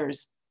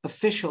requires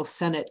official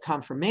Senate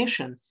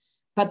confirmation,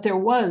 but there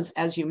was,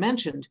 as you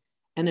mentioned,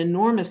 an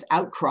enormous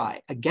outcry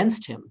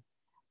against him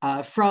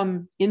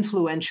from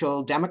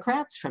influential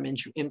Democrats, from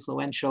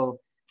influential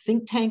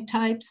think tank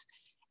types.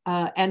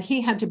 And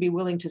he had to be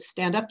willing to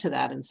stand up to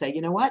that and say,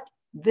 you know what,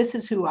 this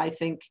is who I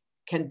think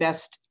can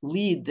best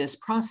lead this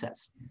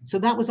process. So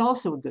that was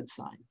also a good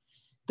sign.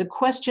 The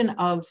question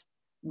of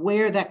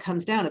where that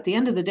comes down, at the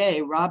end of the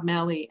day, Rob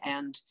Malley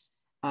and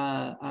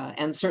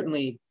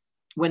certainly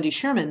Wendy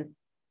Sherman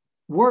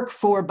work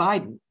for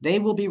Biden. They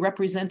will be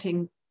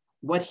representing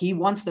what he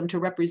wants them to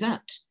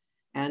represent.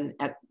 And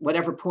at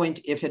whatever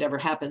point, if it ever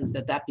happens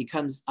that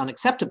becomes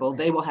unacceptable,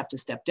 they will have to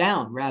step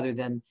down rather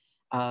than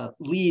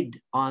lead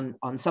on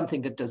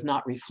something that does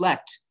not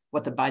reflect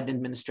what the Biden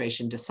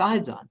administration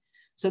decides on.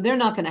 So they're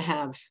not going to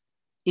have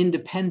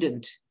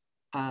independent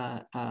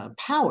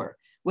power.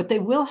 What they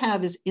will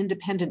have is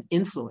independent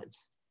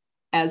influence,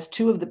 as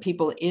two of the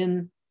people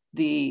in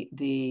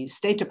the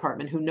State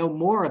Department who know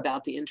more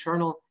about the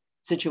internal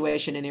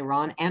situation in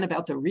Iran and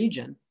about the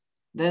region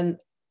than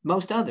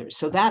most others.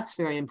 So that's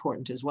very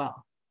important as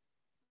well.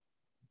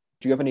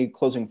 Do you have any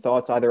closing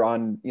thoughts either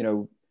on,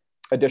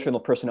 additional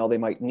personnel they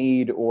might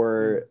need,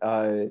 or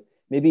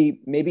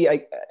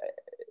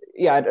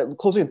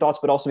closing thoughts,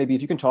 but also maybe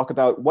if you can talk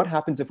about what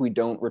happens if we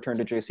don't return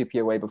to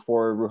JCPOA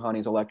before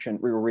Rouhani's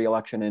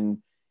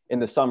re-election in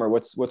the summer?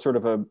 What's sort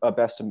of a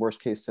best and worst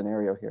case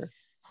scenario here?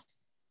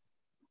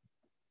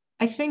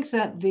 I think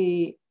that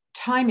the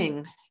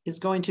timing is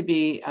going to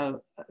be a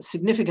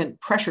significant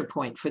pressure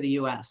point for the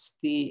US.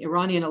 The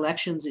Iranian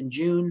elections in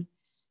June,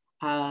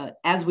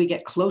 as we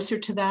get closer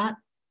to that,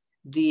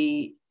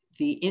 the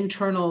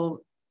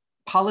internal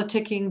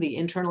politicking, the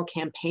internal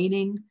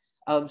campaigning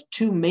of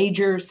two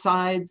major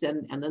sides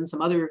and then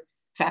some other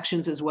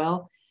factions as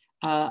well,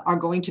 are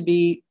going to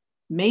be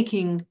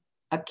making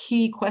a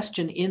key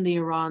question in the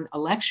Iran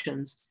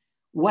elections.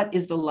 What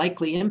is the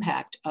likely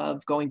impact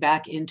of going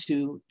back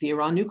into the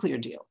Iran nuclear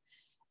deal?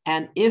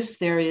 And if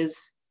there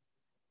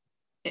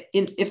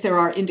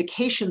are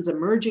indications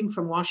emerging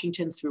from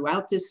Washington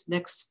throughout this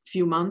next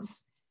few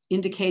months,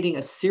 indicating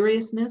a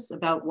seriousness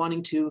about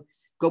wanting to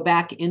go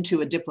back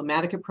into a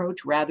diplomatic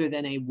approach rather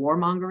than a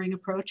warmongering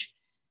approach,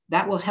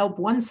 that will help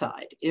one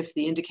side. If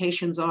the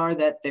indications are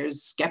that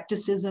there's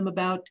skepticism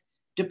about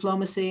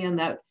diplomacy and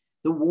that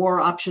the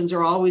war options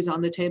are always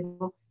on the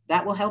table,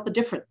 that will help a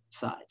different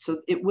side.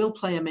 So it will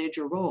play a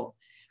major role.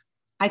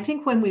 I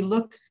think when we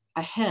look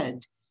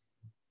ahead,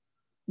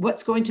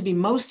 what's going to be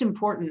most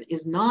important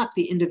is not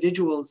the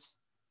individuals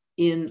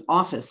in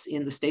office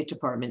in the State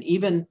Department,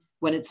 even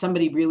when it's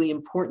somebody really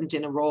important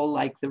in a role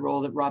like the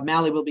role that Rob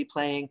Malley will be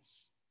playing.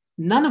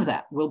 None of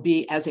that will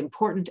be as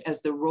important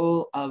as the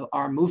role of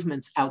our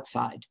movements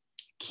outside,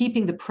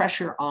 keeping the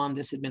pressure on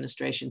this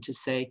administration to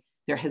say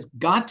there has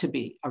got to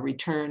be a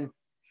return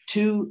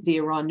to the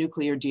Iran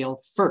nuclear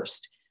deal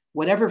first.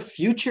 Whatever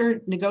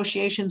future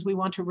negotiations we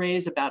want to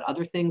raise about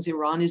other things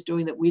Iran is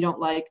doing that we don't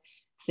like,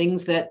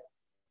 things that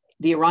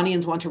the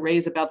Iranians want to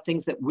raise about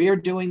things that we're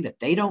doing that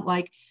they don't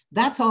like,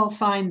 that's all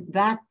fine.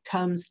 That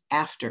comes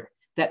after.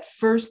 that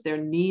first there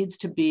needs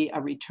to be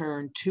a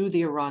return to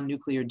the Iran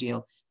nuclear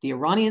deal. The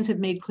Iranians have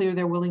made clear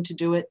they're willing to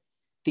do it.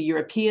 The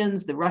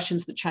Europeans, the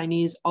Russians, the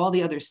Chinese, all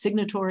the other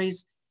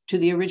signatories to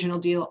the original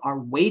deal are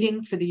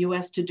waiting for the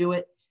US to do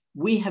it.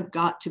 We have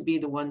got to be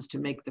the ones to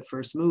make the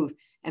first move.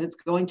 And it's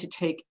going to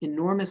take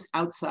enormous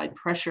outside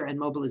pressure and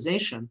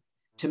mobilization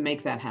to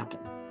make that happen.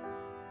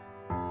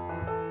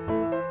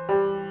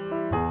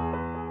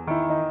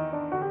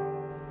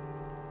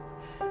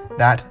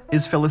 That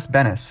is Phyllis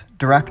Bennis,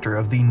 director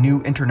of the New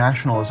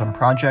Internationalism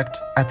Project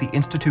at the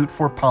Institute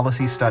for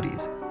Policy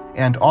Studies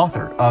and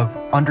author of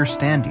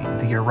Understanding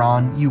the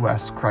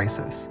Iran-US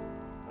Crisis.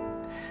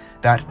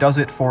 That does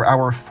it for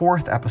our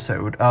 4th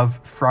episode of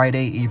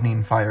Friday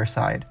Evening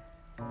Fireside.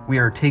 We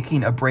are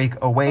taking a break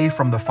away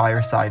from the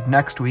fireside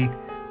next week,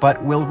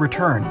 but will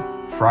return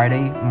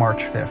Friday,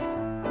 March 5th.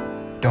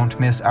 Don't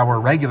miss our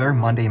regular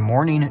Monday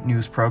morning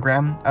news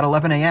program at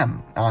 11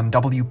 a.m. on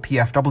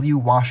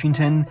WPFW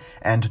Washington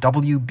and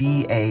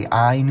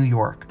WBAI New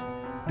York.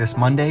 This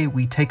Monday,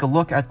 we take a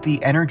look at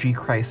the energy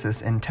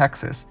crisis in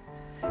Texas,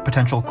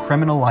 potential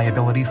criminal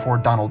liability for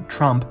Donald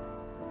Trump,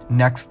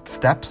 next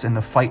steps in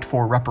the fight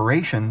for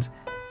reparations,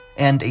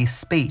 and a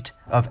spate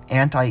of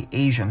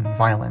anti-Asian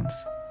violence.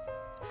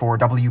 For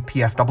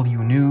WPFW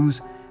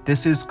News,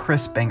 this is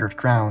Chris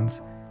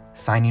Bangert-Drowns,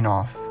 signing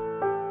off.